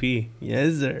 CCP.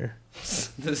 Yes, sir.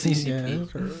 The CCP.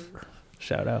 Yeah,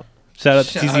 Shout out to Shout out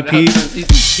CCP. to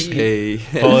CCP. Hey.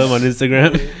 Follow him on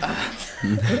Instagram.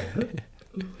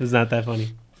 It's not that funny.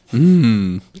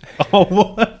 Mmm. Oh,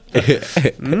 what?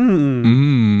 Mm.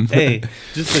 Mmm. Hey,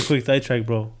 just a quick sidetrack,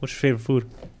 bro. What's your favorite food?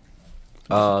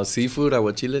 Seafood,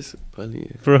 aguachiles.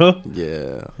 Probably. Bro?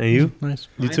 Yeah. And you? nice.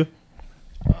 You too?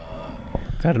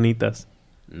 Carnitas.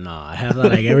 No, I have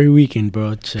that like every weekend,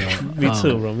 bro. Chill. Me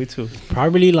too, bro. Me too.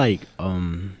 Probably like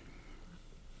ramen,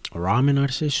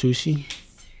 I'd say sushi.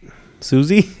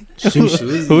 Susie?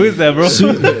 Sushi, Who is that, bro?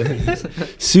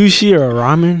 sushi or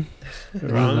ramen.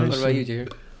 Ramen? What about you,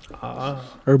 Jared?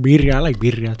 Or birria. I like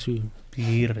birria too.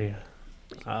 Birria.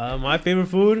 My favorite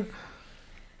food?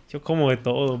 Yo como de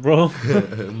todo, bro.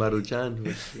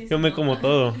 Maruchan. Yo me como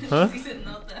todo. Huh? Sí se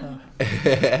nota.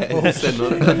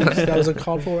 That was a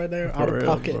call for right there. Out For of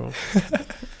real, pocket.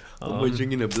 bro. We're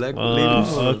drinking a black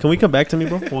label. Can we come back to me,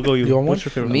 bro? We'll go you. You want What's one?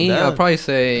 your favorite Me, food? I'll probably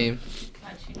say,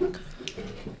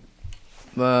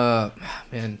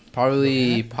 man,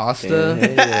 probably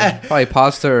pasta. Probably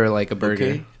pasta or like a burger.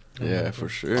 Okay. Yeah, for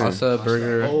sure. Pasta,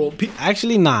 burger. Oh,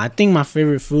 actually, nah. I think my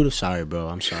favorite food. Sorry, bro.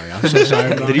 I'm sorry. I'm so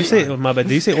sorry, bro. Did you say, my bad,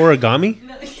 did you say origami?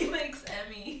 No, he likes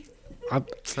Emmy. Huh?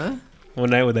 One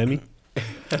night with Emmy?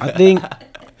 I think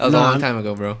That was a Nah, long time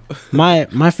ago, bro.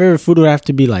 My favorite food would have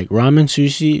to be like ramen,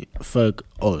 sushi. Fuck.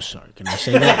 Oh, sorry. Can I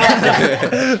say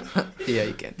that? Yeah,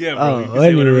 you can. Yeah, bro. Oh, you can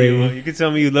say whatever you anyway. want. You can tell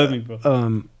me you love me, bro.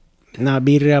 Not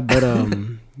birria,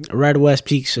 but Red West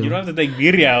Pizza. You don't have to take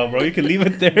birria out, bro. You can leave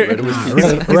it there. Red West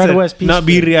Pizza. Red West Pizza. Not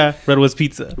birria. Red West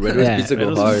Pizza. Red West Yeah. Pizza Red go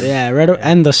West- hard. Yeah,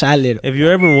 and the salad. If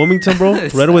you're ever in Wilmington, bro,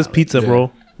 Red West Pizza, Yeah.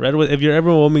 bro. Red West. If you're ever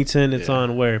in Wilmington, it's Yeah.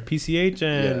 on where? PCH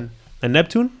and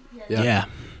Neptune. Yeah.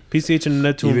 PCH and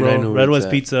Neptune, Even I bro. know Red where West it's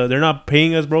at. Pizza. They're not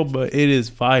paying us, bro, but it is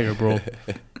fire, bro.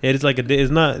 It is like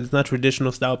it's not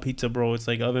traditional style pizza, bro. It's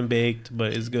like oven baked,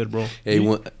 but it's good, bro. Hey,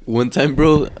 one time,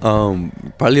 bro.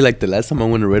 Probably like the last time I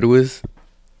went to Red West,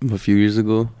 a few years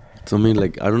ago. Something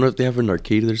like I don't know if they have an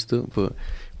arcade there still, but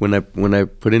when I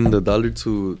put in the dollar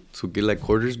to get like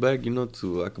quarters back, you know,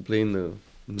 I could play in the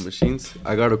machines.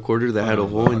 I got a quarter that had a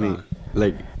hole in it,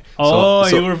 like. Oh,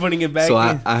 so- you were putting it back. So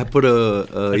in. I put a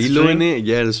hilo string? in it.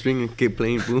 Yeah, the string and kept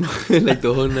playing, boom, like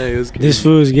the whole night. It was crazy. This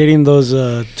fool is getting those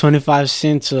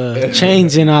 25-cent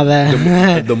chains and all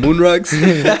that. the moon rocks.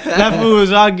 That fool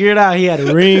was all geared out. He had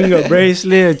a ring, a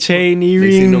bracelet, a chain, They see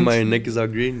earrings. no, my neck is all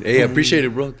green. Hey, I appreciate it,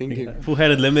 bro. Thank you. Who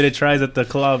had limited tries at the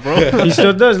club, bro? He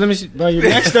still does. Let me see. Bro, your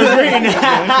neck's still green.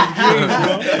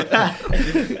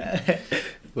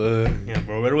 Yeah,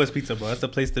 bro. Red West Pizza, bro. That's the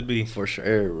place to be. For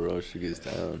sure, bro. She gets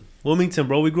down. Wilmington,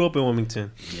 bro. We grew up in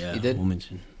Wilmington. Yeah, You did?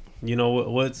 Wilmington. You know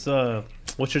what's your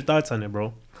thoughts on it,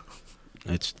 bro?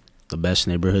 It's the best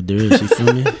neighborhood there is. You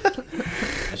feel me?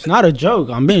 It's not a joke.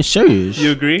 I'm being serious.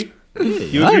 You agree?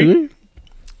 You I agree?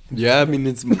 Yeah, I mean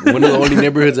it's one of the only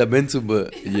neighborhoods I've been to,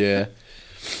 but yeah,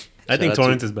 I think Shout out to-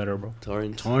 Torrance is better, bro.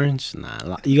 Torrance, Torrance?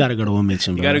 Nah, you gotta go to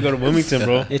Wilmington, You bro. gotta go to Wilmington,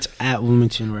 bro. It's at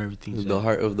Wilmington where everything's the at.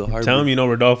 heart of the harbor. Tell him you know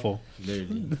Rodolfo.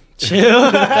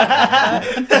 Chill.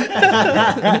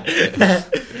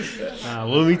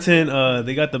 Wilmington,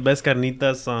 they got the best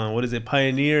carnitas on what is it,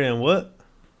 Pioneer and what?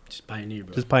 Just Pioneer,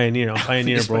 bro. Just Pioneer. On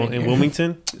Pioneer, Just bro. Pioneer. In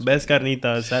Wilmington, best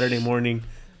carnitas Saturday morning.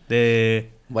 They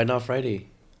Why not Friday?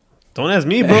 don't ask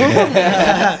me, bro.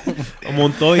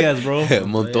 Montoyas, bro.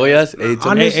 Montoyas. Hey,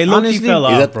 tell me, Hey, Loki honestly, fell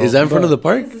off, is that in front bro. of the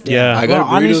park? Yeah. I got Bro, burritos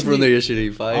honestly- from there yesterday.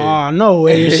 Fire. Oh, no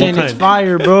way. You're saying it's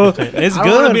fire, bro. It's I don't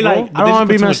good, wanna be bro. like, But I they don't want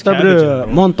to just be put messed too up much cabbage in to it,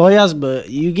 bro. Montoyas, but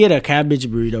you get a cabbage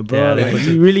burrito, bro. Yeah, they Like, put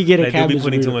you really get a Like, they'll be cabbage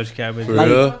putting burrito. too much cabbage. For Like,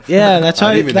 real? Yeah, that's I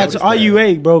all. didn't even That's notice all that. you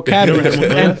ate, bro. Cabbage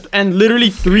never had and literally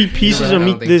 3 pieces I of don't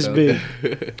meat think this so. big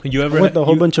you ever with a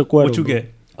whole bunch of cuero. What you bro.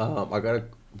 get? I got a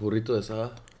burrito de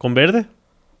asada. Con verde?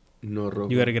 No rojo.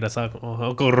 You gotta get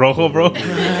asado con rojo, bro.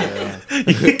 Yeah.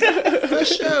 For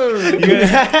sure.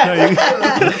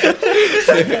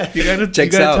 You gotta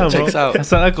Checks you gotta out, tell 'em, checks bro. out.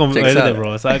 Asada con Checks verde, out. bro.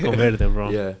 Asada con verde, bro.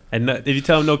 Yeah. And if you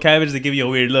tell them no cabbage, they give you a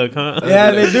weird look, huh? Yeah,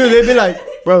 they do. They be like,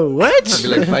 bro, what? Be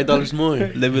like $5 more.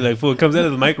 They be like, fool, it comes out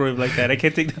of the microwave like that. I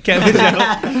can't take the cabbage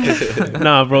out.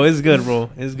 Nah, bro, it's good, bro.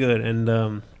 It's good.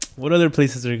 And what other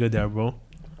places are good there, bro?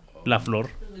 La Flor.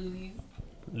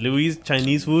 Louis,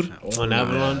 Chinese food on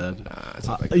Avalon. It's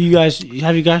not like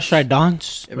Have you guys tried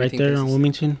Don's right Everything there tastes on the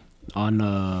Wilmington on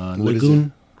What is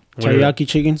Lagoon? Where? Teriyaki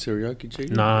chicken, Teriyaki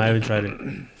chicken? Nah, I haven't tried it.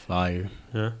 fire.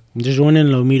 Yeah. There's one in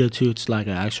Lomita too. It's like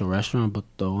an actual restaurant, but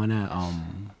the one at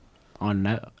on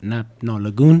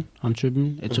Lagoon. I'm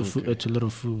tripping. It's a little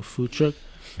food truck.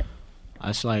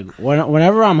 It's like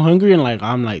whenever I'm hungry and like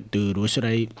I'm like, dude, what should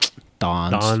I eat?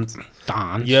 Don's.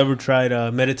 You ever tried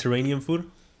Mediterranean food?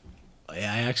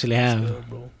 Yeah, I actually have. Good,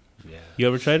 bro. You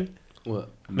ever tried it? What?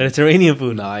 Mediterranean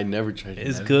food. Nah, I never tried it.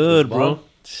 It's good, bro.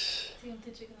 Yeah.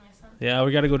 Yeah,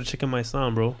 we gotta go to Chicken My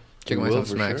Son, bro. chicken Will, myself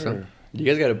for smacks. sure. Huh? You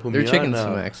guys gotta put Their me chicken on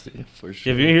now. smacks, dude. For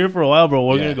sure. If you're here for a while, bro,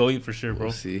 we're Yeah. gonna go eat for sure, bro.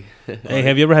 We'll see. Hey,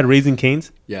 have you ever had Raising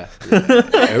Cane's? Yeah.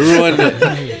 Everyone,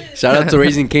 shout out to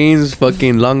Raising Cane's,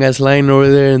 fucking long ass line over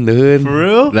there in the hood. For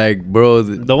real? Like, bro,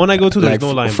 The one I go to, there's like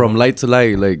no line. from bro. light to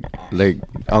light, like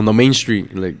on the main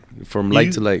street, like from light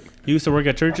You- to light. You used to work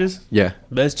at churches? Yeah.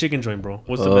 Best chicken joint, bro.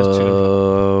 What's the best chicken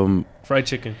joint? Fried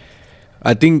chicken.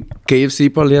 I think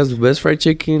KFC probably has the best fried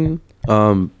chicken.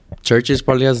 Churches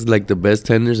probably has like the best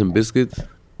tenders and biscuits.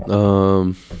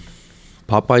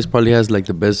 Popeyes probably has like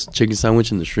the best chicken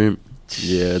sandwich and the shrimp.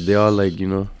 Yeah, they all like, you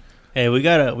know. Hey, we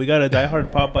got a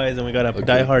diehard Popeyes and we got a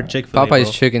diehard Chick-fil-A. Popeye's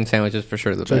bro. chicken sandwich is for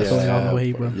sure the best. Chick-fil-A Yeah. all the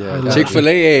way, bro. I Yeah, love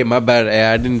Chick-fil-A. Hey, my bad.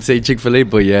 I didn't say Chick-fil-A,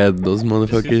 but yeah, those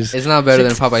motherfuckers. It's not better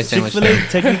than Popeye's sandwich.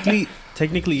 Chick-fil-A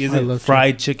technically I isn't love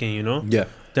fried chicken, you know? Yeah,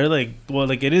 They're like, well,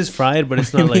 like it is fried, but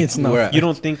it's not like It's not. Where at? you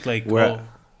don't think like Where oh,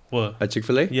 what? at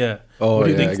Chick-fil-A. Yeah. Oh What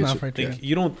do you yeah, think I It's get not you. fried Like chicken.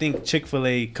 you don't think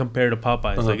Chick-fil-A compared to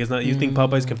Popeyes. Uh-huh. Like it's not you think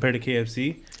Popeyes compared to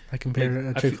KFC. I compare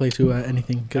Like, Chick-fil-A to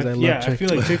anything because I love I Chick. feel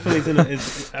like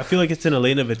Chick-fil-A's I feel like it's in a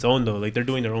lane of its own though. Like they're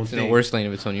doing their own It's in thing. a worse lane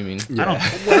of its own, you mean? I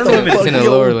don't know if It's in a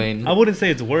lower lane. I wouldn't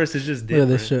say it's worse. It's just Look at different.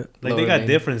 this shit. Like Lower they got lane.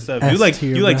 different stuff. S You like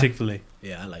tier, bro. Chick-fil-A.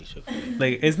 Yeah, I like Chick-fil-A.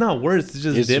 Like it's not worse. It's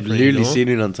just It's different. literally You know?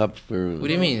 sitting on top of everyone. What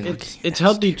do you mean? It's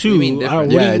healthy too. mean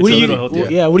different? Yeah, what do it's a you, little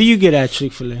healthier. yeah, what do you get at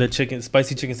Chick-fil-A? The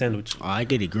spicy chicken sandwich. Oh, I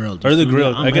get it grilled. Or the You feel me?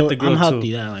 grilled. I get the grilled, I'm healthy.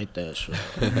 too. That I like that. So.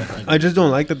 I just don't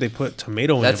like that they put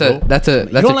tomato in That's it, bro. that's a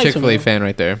don't like Chick-fil-A tomato? fan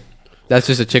right there. That's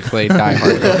just a Chick-fil-A diehard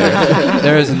right there.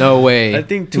 There is no way. I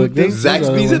think two Look, this- things.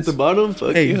 Zaxby's at the bottom.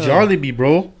 Fuck Hey, yeah. Jollibee,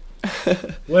 bro. Wait.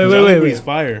 Jollibee's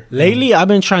fire. Lately, I've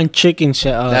been trying chicken That's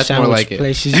more sandwich like it.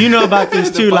 places. You know about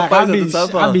this The too. Like Popeyes at the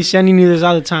top, I be sending you this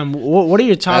all the time. What are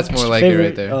your top That's more like it favorite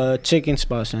right there. chicken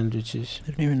spot sandwiches?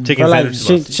 I don't even Chicken Or like,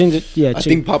 sandwich. yeah, I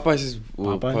chicken. think Popeyes is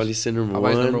Popeyes? probably center number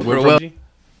Popeyes one. number We're one. from-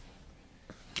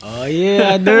 Well- Oh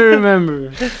yeah, I do remember.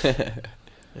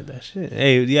 That shit.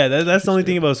 Hey, yeah, that's the only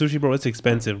thing about sushi, bro. It's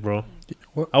expensive, bro.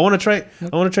 What? I want to try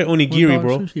onigiri, $1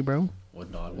 bro. Sushi, bro.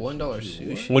 $1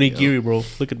 sushi. Onigiri, bro.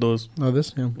 Look at those. Oh,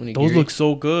 this yeah. Onigiri. Those look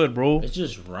so good, bro. It's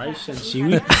just rice and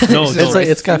seaweed. No, It's It's no, like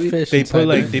it's got fish. they inside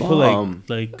put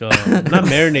it. not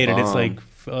marinated. It's Bomb. like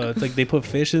it's like they put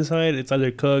fish inside. It's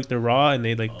either cooked or raw, and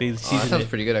they Oh, that season sounds it.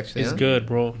 pretty good, actually. It's huh? good,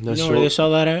 bro. You That's know short. where they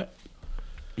sell that at?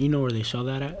 You know where they sell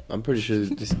that at? I'm pretty sure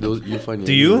those you find.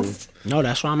 Do you? No,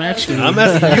 that's why I'm asking you. I'm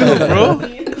asking you, bro.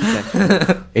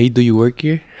 Hey, do you work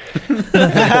here?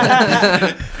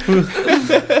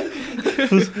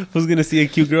 Who's gonna see a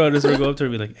cute girl and just go up to her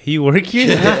and be like, "Hey, you work here?"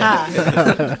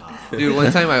 Dude,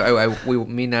 one time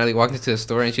me and Natalie walked into the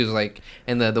store and she was like,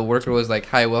 and the worker was like,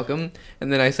 "Hi, welcome,"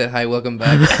 and then I said, "Hi, welcome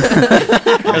back."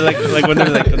 Or like when they're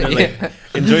like,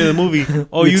 "Enjoy the movie."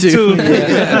 Oh, you too. too.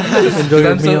 Enjoy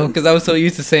your meal. Because I was so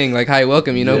used to saying like, "Hi,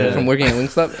 welcome," you know, Yeah. from working at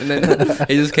Wingstop, and then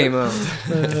it just came out.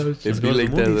 It'd go be to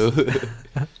like the that movies. though.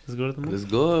 Let's go to the movie. Let's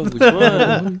go. Which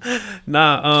one?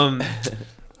 Nah,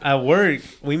 at work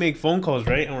we make phone calls,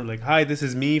 right? And we're like, "Hi, this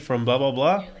is me from blah blah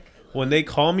blah." When they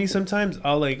call me, sometimes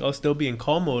I'll still be in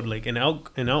call mode, like in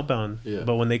outbound. Yeah.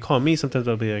 But when they call me, sometimes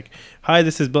I'll be like, "Hi,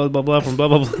 this is blah blah blah from blah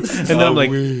blah blah," and then I'm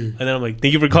like,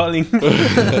 "Thank you for calling,"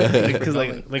 because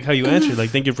like how you answered,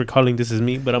 like, "Thank you for calling. This is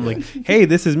me," but I'm like, "Hey,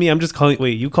 this is me. I'm just calling.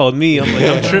 Wait, you called me." I'm like,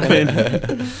 I'm tripping.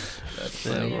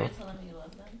 Yeah, bro.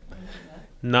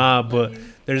 Nah, but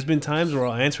there's been times where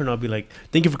I'll answer and I'll be like,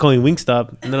 "Thank you for calling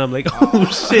Wingstop," and then I'm like, "Oh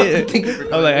shit!"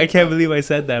 I'm like, I can't believe I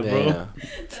said that, bro. Yeah.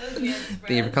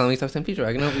 Thank you for calling Wingstop St. Peter.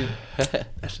 I can help you.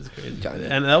 That's just crazy. Johnny.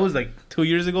 And that was like 2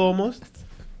 years ago almost.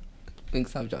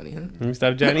 Wingstop Johnny, huh?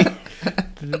 Wingstop Johnny.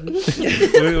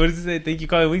 what does it say? Thank you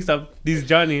for calling Wingstop. This is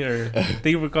Johnny, or thank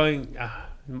you for calling.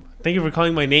 Thank you for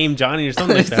calling my name Johnny, or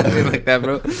something like that. Something bro. like that,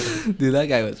 bro. Dude, that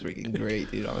guy was freaking great,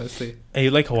 dude. Honestly. Hey,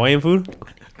 you like Hawaiian food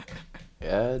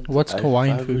Yeah. What's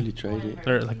Hawaiian I food? really tried it.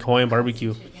 or like Hawaiian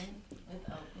barbecue?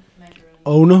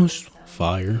 Ono's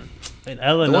fire. And The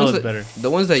L&L ones is that- better. The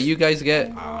ones that you guys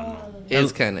get,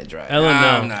 it's kind of dry. L&L.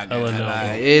 I'm not gonna L&L.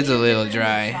 lie. It's a little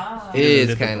dry.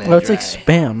 It's kind of. Oh, it's like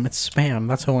spam. It's spam.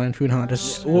 That's Hawaiian food, huh?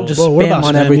 Just Well, just what spam about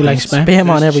on spam? You everything. like spam? Spam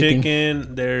on There's everything.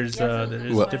 chicken. There's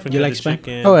What? different You like kinds of spam?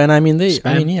 chicken. Oh, and I mean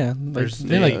Spam? yeah, like There's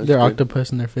they like steak. their That's good. octopus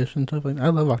and their fish and stuff like that. I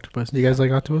love octopus. Do you guys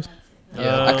like octopus?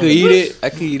 Yeah. I could eat it. I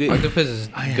could eat it. Octopus is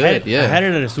I good. had, Yeah. I had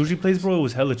it at a sushi place, bro. It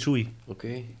was hella chewy.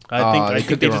 Okay. I they think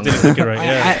cooked they it just wrong. didn't cook it right.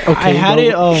 Yeah. I Okay, had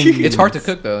bro. it. It's hard to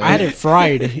cook though. I had it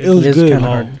fried. It was is good. kinda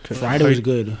hard to cook. Fried it was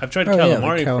good. I've tried Oh, yeah, calamari. like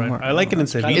fried. calamari. I like it in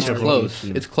ceviche, It's bro. close.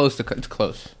 It's close to. It's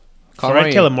close.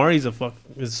 Fried calamari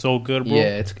is so good, bro.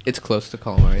 Yeah, it's close to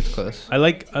calamari. It's close. I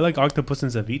like octopus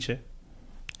and ceviche. Yeah,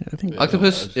 I think Yeah,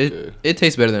 Octopus, that's good. it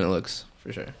tastes better than it looks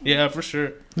for sure. Yeah, for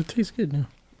sure. it tastes good. Yeah.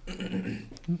 I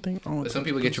think all But some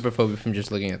people get trypophobia from just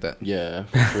looking at that. Yeah.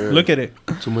 For sure. Look at it.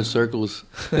 Too much circles.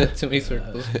 Too many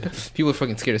circles. People are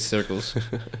fucking scared of circles.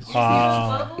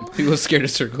 People are scared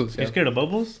of circles. You Yeah. scared of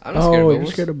bubbles? I'm not scared of Oh, bubbles.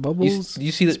 you're scared of bubbles?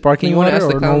 You see the Sparkling you wanna water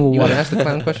ask the or clown? normal You want to water? ask the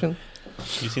clown question?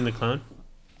 You seen the clown?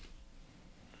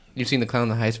 You've seen the clown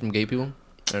that hides from gay people,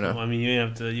 or Well, no? I mean, you ain't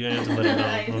have to let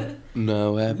it know,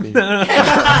 No, what happened?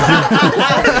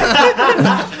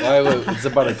 Why? What, it's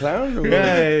about a clown? Or bro. what?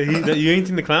 Yeah, you ain't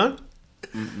seen the clown?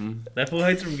 Mm-mm. That fool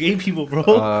hides from gay people,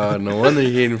 bro. No wonder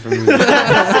you're hating from me.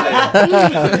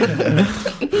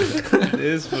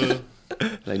 This fool.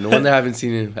 Like, no wonder I haven't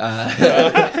seen him. Fool,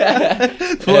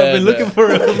 I've been looking for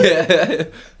him.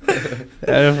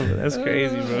 That's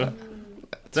crazy, bro.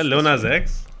 Is that Lil Nas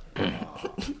X?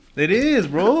 It is,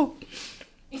 bro.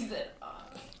 He said,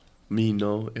 Me,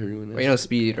 no. Everyone else. Well, you know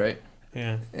Speed, right?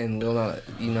 Yeah. And Lil Nas,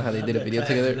 you know how they did a video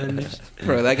together?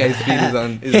 Bro, that guy's speed is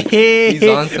on. He's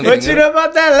on something. What you know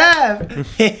about that laugh?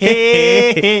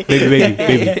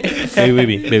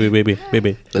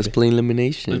 baby. Let's play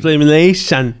elimination. Let's play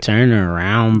elimination. Turn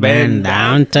around, bend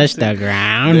down, touch the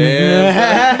ground.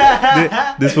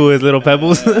 This fool is little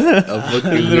pebbles. A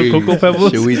fucking Little cocoa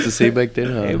pebbles. Shit we used to say back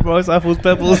then, huh? Hey, bro, it's apples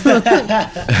pebbles.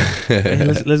 Hey,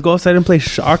 let's go outside and play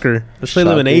shocker. Let's play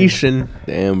Shocker. elimination.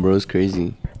 Damn, bro, it's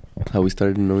crazy how we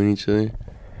started knowing each other.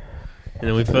 And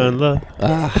then we fell in love.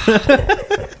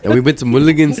 And we went to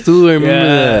Mulligan's too. I remember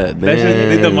that. That shit,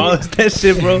 they Damn. demolished that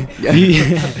shit, bro.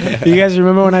 You guys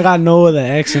remember when I got Noah the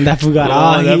X and that fool got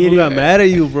all that fool heated? got mad at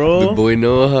you, bro. The boy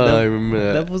Noah, I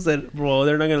remember That that. fool said, bro,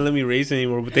 they're not gonna let me race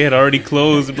anymore, but they had already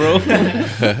closed, bro.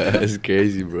 It's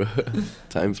crazy, bro.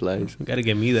 Time flies. You gotta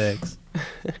get me the X.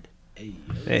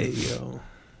 Hey, yo.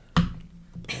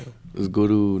 Let's go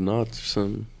to Knott's or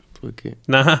something. Fuck it.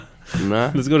 Nah,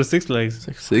 Nah. let's go to Six Flags.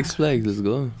 Six Flags, let's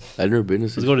go. I've never been to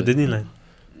Six Let's go to Flags. Disneyland.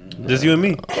 Just you and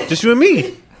me. Just you and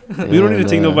me. We don't need to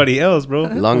take nobody else, bro.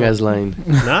 Long ass line.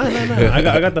 Nah. I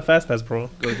got the fast pass, bro.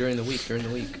 Go during the week.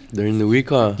 During the week,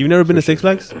 huh? You've never been to Six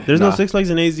Flags? There's no Nah. Six Flags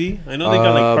in AZ. I know they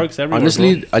got like parks everywhere.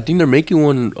 Honestly, bro. I think they're making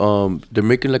one. They're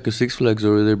making like a Six Flags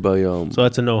over there by So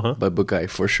that's a no, huh? by Buckeye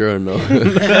for sure. No.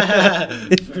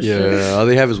 Yeah, all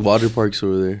they have is water parks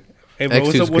over there. Hey, bro,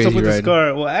 X2's what's up crazy with this ride.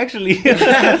 car? Well, actually,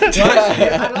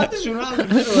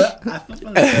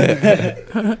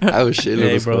 I was shit.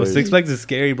 hey, bro, Six Flags is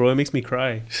scary, bro. It makes me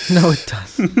cry. No, it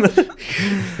doesn't.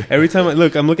 Every time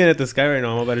I'm looking at the sky right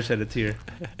now. I'm about to shed a tear.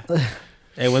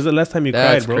 Hey, when's the last time you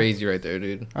That's cried, bro? crazy right there,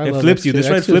 dude. I It love flips you. X2. This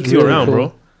ride X2 is flips you really around, cool.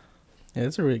 bro. Yeah,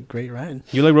 it's a really great ride.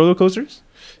 You like roller coasters?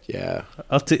 Yeah.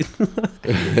 I'll take.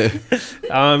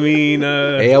 I mean,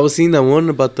 Hey, I was seeing that one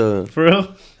about the for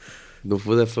real.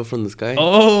 fool that fell from the sky.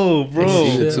 Oh, bro,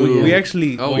 seen it too, we yeah.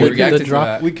 actually Oh, we we reacted to drop-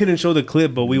 that. we couldn't show the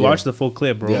clip, but we Yeah. watched the full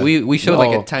clip, bro. Yeah. We showed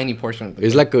like No. a tiny portion of the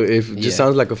It's like it just Yeah.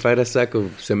 sounds like a fat ass sack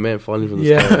of cement falling from the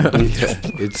Yeah.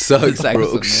 sky. It sucks, Sack of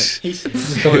bro. Just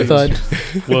a thud.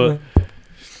 Well,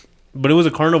 but it was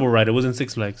a carnival ride. It wasn't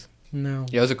Six Flags. No. Oh,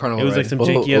 Yeah, it was a carnival It was ride. like some Oh,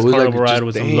 janky it ass was like carnival just- ride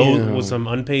with some low, damn. with some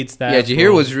unpaid staff. Yeah, Jahir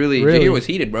bro. was really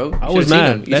heated, bro. I You was should've seen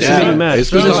mad. him. You That should've shit seen made me him. mad.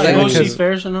 It's You 'cause know, it's like like- Ocean because-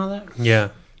 Fairs and all that? Yeah,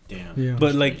 Damn. Yeah.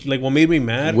 but like what made me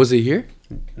mad? Was it here?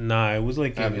 Nah, it was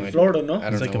like I have no in idea. Florida, no? I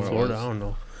don't It's like know in where it Florida. was. I don't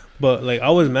know. But like I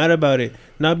was mad about it,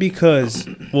 not because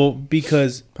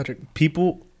because Patrick,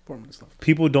 people 4 minutes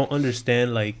left. don't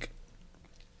understand like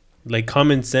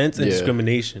common sense and Yeah.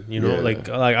 discrimination. You know, Yeah. like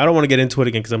I don't want to get into it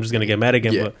again because I'm just gonna get mad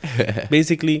again. Yeah. But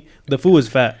basically, the fool was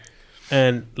fat,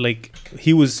 and like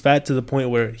he was fat to the point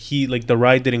where he like the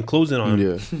ride didn't close in on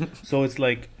him. Yeah. So it's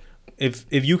like if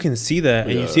you can see that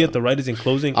and you see Yeah. that the ride isn't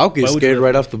closing, I'll get why would scared you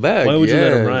right off the bat. why would you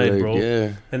let him Yeah, ride, like, bro? Yeah.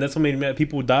 And that's what made me mad.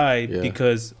 People die Yeah.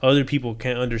 because other people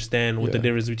can't understand what the Yeah.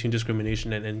 difference between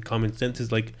discrimination and common sense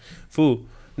is. Like, fool,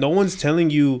 no one's telling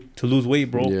you to lose weight,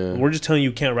 bro. Yeah. We're just telling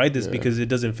you can't ride this Yeah. because it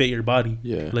doesn't fit your body.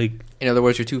 Yeah. Like, In other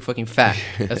words, you're too fucking fat.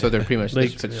 That's what they're pretty much.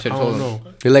 like should I have don't told him. know.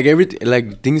 Like everything,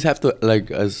 like things have to, like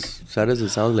as sad as it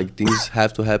sounds, like things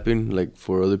have to happen, like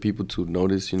for other people to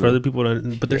notice. You know. For other people,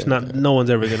 but there's Yeah. not. No one's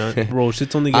ever gonna, bro.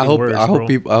 Shit's only getting I hope. worse, I bro.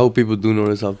 hope people do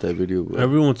notice off that video. Bro.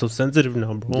 Everyone's so sensitive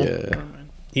now, bro. Yeah.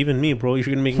 Even me, bro. You're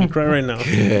gonna make me cry right now.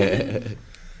 Yeah.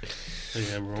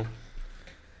 Yeah, bro.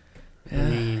 I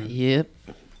mean, Yep.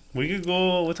 we could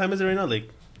go. What time is it right now? Like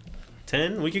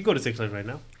 10. We could go to Six Flags right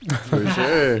now. For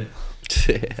sure.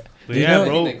 But You yeah, know- I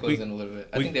bro. think they closed We, in a little bit.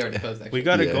 I we- think they already closed. Actually, we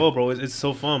gotta Yeah. go, bro. It's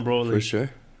so fun, bro. For Like, sure.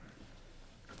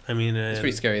 I mean, it's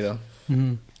pretty scary though.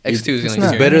 Mm-hmm. X2 is It's the only not-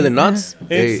 scary. It's better than Knott's.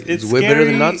 Hey, it's way better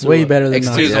than scary. Knott's. Way better than X2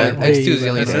 Knott's. is Yeah. only- X2 is the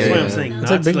only That's scary. what I'm Yeah. saying.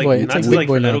 It's like big boy. It's Knott's like big like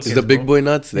boy little Knott's. It's kids, the big bro. boy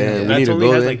Knott's. Damn, we That's need to only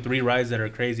go has there. like 3 rides that are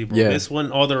crazy, bro. Yeah. This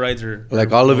one, all the rides are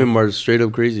Like all of them are straight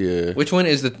up crazy. Yeah. Which one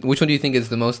do you think is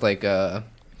the most like?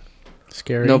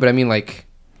 Scary. No, but I mean like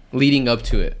leading up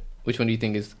to it. Which one do you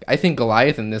think is? I think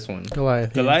Goliath in this one.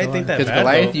 Goliath. Goliath ain't that Because bad,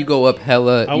 Goliath, though. you go up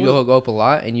hella, I you go up a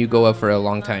lot, and you go up for a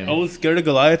long time. I was scared of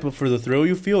Goliath, but for the thrill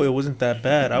you feel, it wasn't that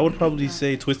bad. I would probably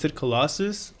say Twisted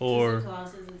Colossus or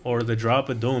the Drop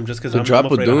of Doom, just because The I'm Drop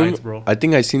of afraid of Doom. heights, bro. I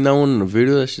think I seen that one in a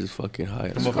video. That shit's fucking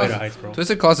high. I'm afraid of heights, bro.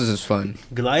 Twisted Colossus is fun.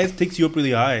 Goliath takes you up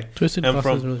really high. Twisted And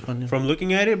Colossus is really fun. Yeah. From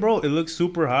looking at it, bro, it looks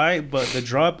super high, but the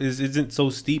drop isn't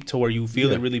so steep to where you feel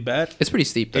Yeah. it really bad. It's pretty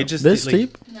steep though. It just This like,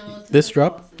 steep? This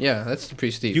drop? Yeah, that's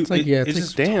pretty steep. You, It's like- yeah, it's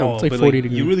just like- damn, tall, it's like but, 40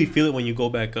 degrees. You really feel it when you go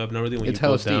back up, not really when It's you go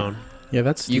hella steep. down. Yeah,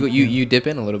 that's you steep. you dip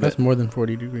in a little bit. That's more than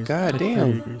 40 degrees. God Like damn.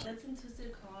 30 degrees. That's in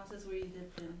Twisted Colossus where you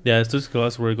dipped in. Yeah, it's just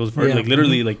Colossus where it goes vertical, Yeah. like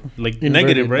literally like Inverted,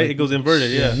 negative, right? like- It goes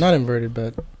inverted, yeah. Not inverted,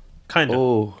 but Kind of.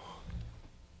 Oh.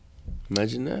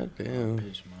 Imagine that. Damn.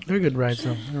 they're good rides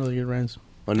though. They're really good rides.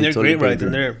 They're great rides,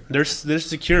 and they're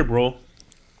secure, bro.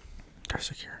 They're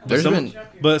secure. There's been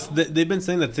They've been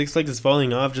saying that Six Flags is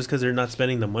falling off just because they're not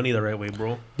spending the money the right way,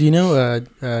 bro. Do you know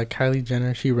Kylie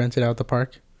Jenner? She rented out the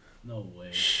park. No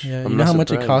way. Yeah, I'm you know not how much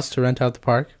it surprised. costs to rent out the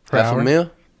park per Half hour? a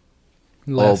mil?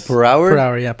 Less. Oh, per hour? Per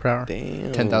hour, yeah, per hour.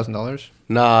 Damn. $10,000,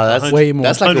 Nah, that's Way more.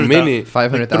 That's like a 100,000. minute.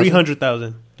 500,000,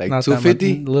 300,000, Like Not that much,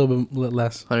 250. a little bit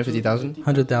less. 150,000.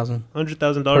 100,000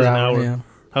 $100,000 per an hour. hour. Yeah.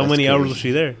 How That's many hours crazy. was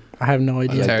she there? I have no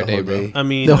idea. Entire the day, whole bro. day. I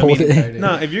mean, The whole day.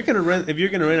 No, if you're gonna rent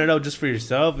it out just for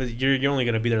yourself, you're only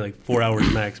gonna be there like 4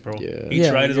 hours max, bro. Yeah. Each Yeah,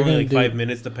 ride is you're only gonna like do- 5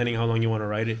 minutes, depending how long you want to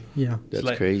ride it. Yeah. That's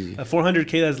like- crazy. A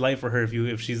 400K, that's light for her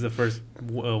if she's the first.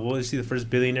 What was she, the first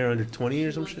billionaire under 20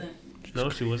 or some shit? No,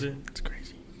 she wasn't. It's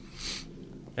crazy.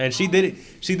 And she did it.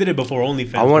 She did it before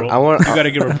OnlyFans. I want- Bro. I want- You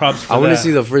gotta give her props. For I want that. to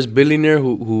see the first billionaire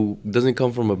who doesn't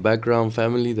come from a background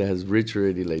family that has rich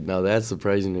already. Like, now that's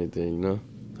surprising right there, you know?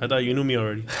 I thought you knew me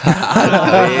already.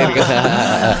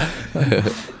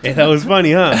 Hey, that was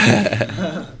funny, huh?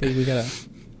 Hey, we gotta.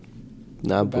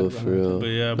 Nah, but for real. But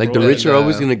yeah, Like, bro. the rich are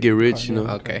always And, going to get rich, you know?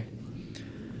 Okay.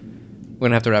 We're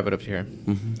gonna have to wrap it up here.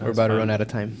 Mhm. We're about to fine. run out of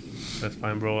time. That's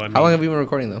fine, bro. I mean, How long have we been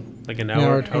recording though? like an An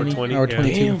hour, hour 20, hour hour 20.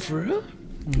 22. Damn, for real?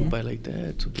 By like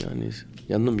that, to be honest.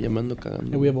 Ya me ando cagando.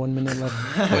 Hey, we have 1 minute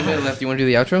left. 1 minute left. You want to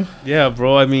do the outro? Yeah,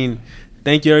 bro. I mean,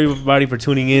 thank you everybody for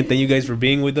tuning in. Thank you guys for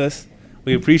being with us.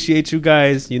 We appreciate you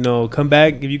guys. You know, come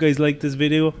back if you guys like this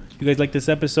video. If you guys like this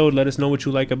episode, let us know what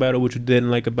you like about it, what you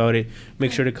didn't like about it.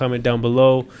 Make sure to comment down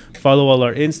below. Follow all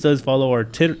our Instas. Follow our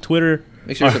Twitter.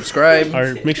 Make sure to subscribe.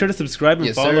 Make sure to subscribe and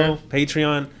Yes, follow sir.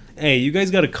 Patreon. Hey, you guys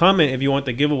got to comment if you want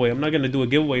the giveaway. I'm not gonna do a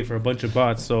giveaway for a bunch of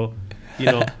bots, so you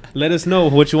know, let us know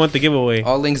what you want the giveaway.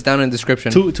 All links down in the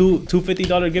description. Two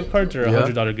 $50 gift cards or a Yeah.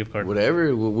 $100 gift card.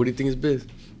 Whatever. What do you think is best?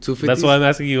 250? That's why I'm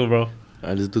asking you, bro.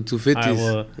 I just do 250s. I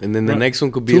will- And then the Run- next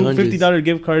one could be Two 100. $50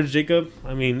 gift cards, Jacob.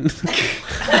 I mean,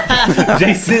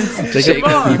 Jason. Jacob,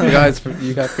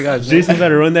 you forgot. Jason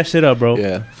better run that shit up, bro.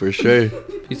 Yeah, for sure.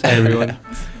 Peace out, everyone.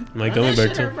 My gummy bear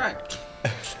too.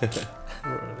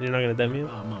 You're not gonna dab me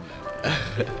up. Oh, my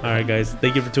bad. All right, guys.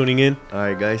 Thank you for tuning in. All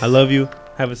right, guys. I love you.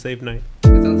 Have a safe night.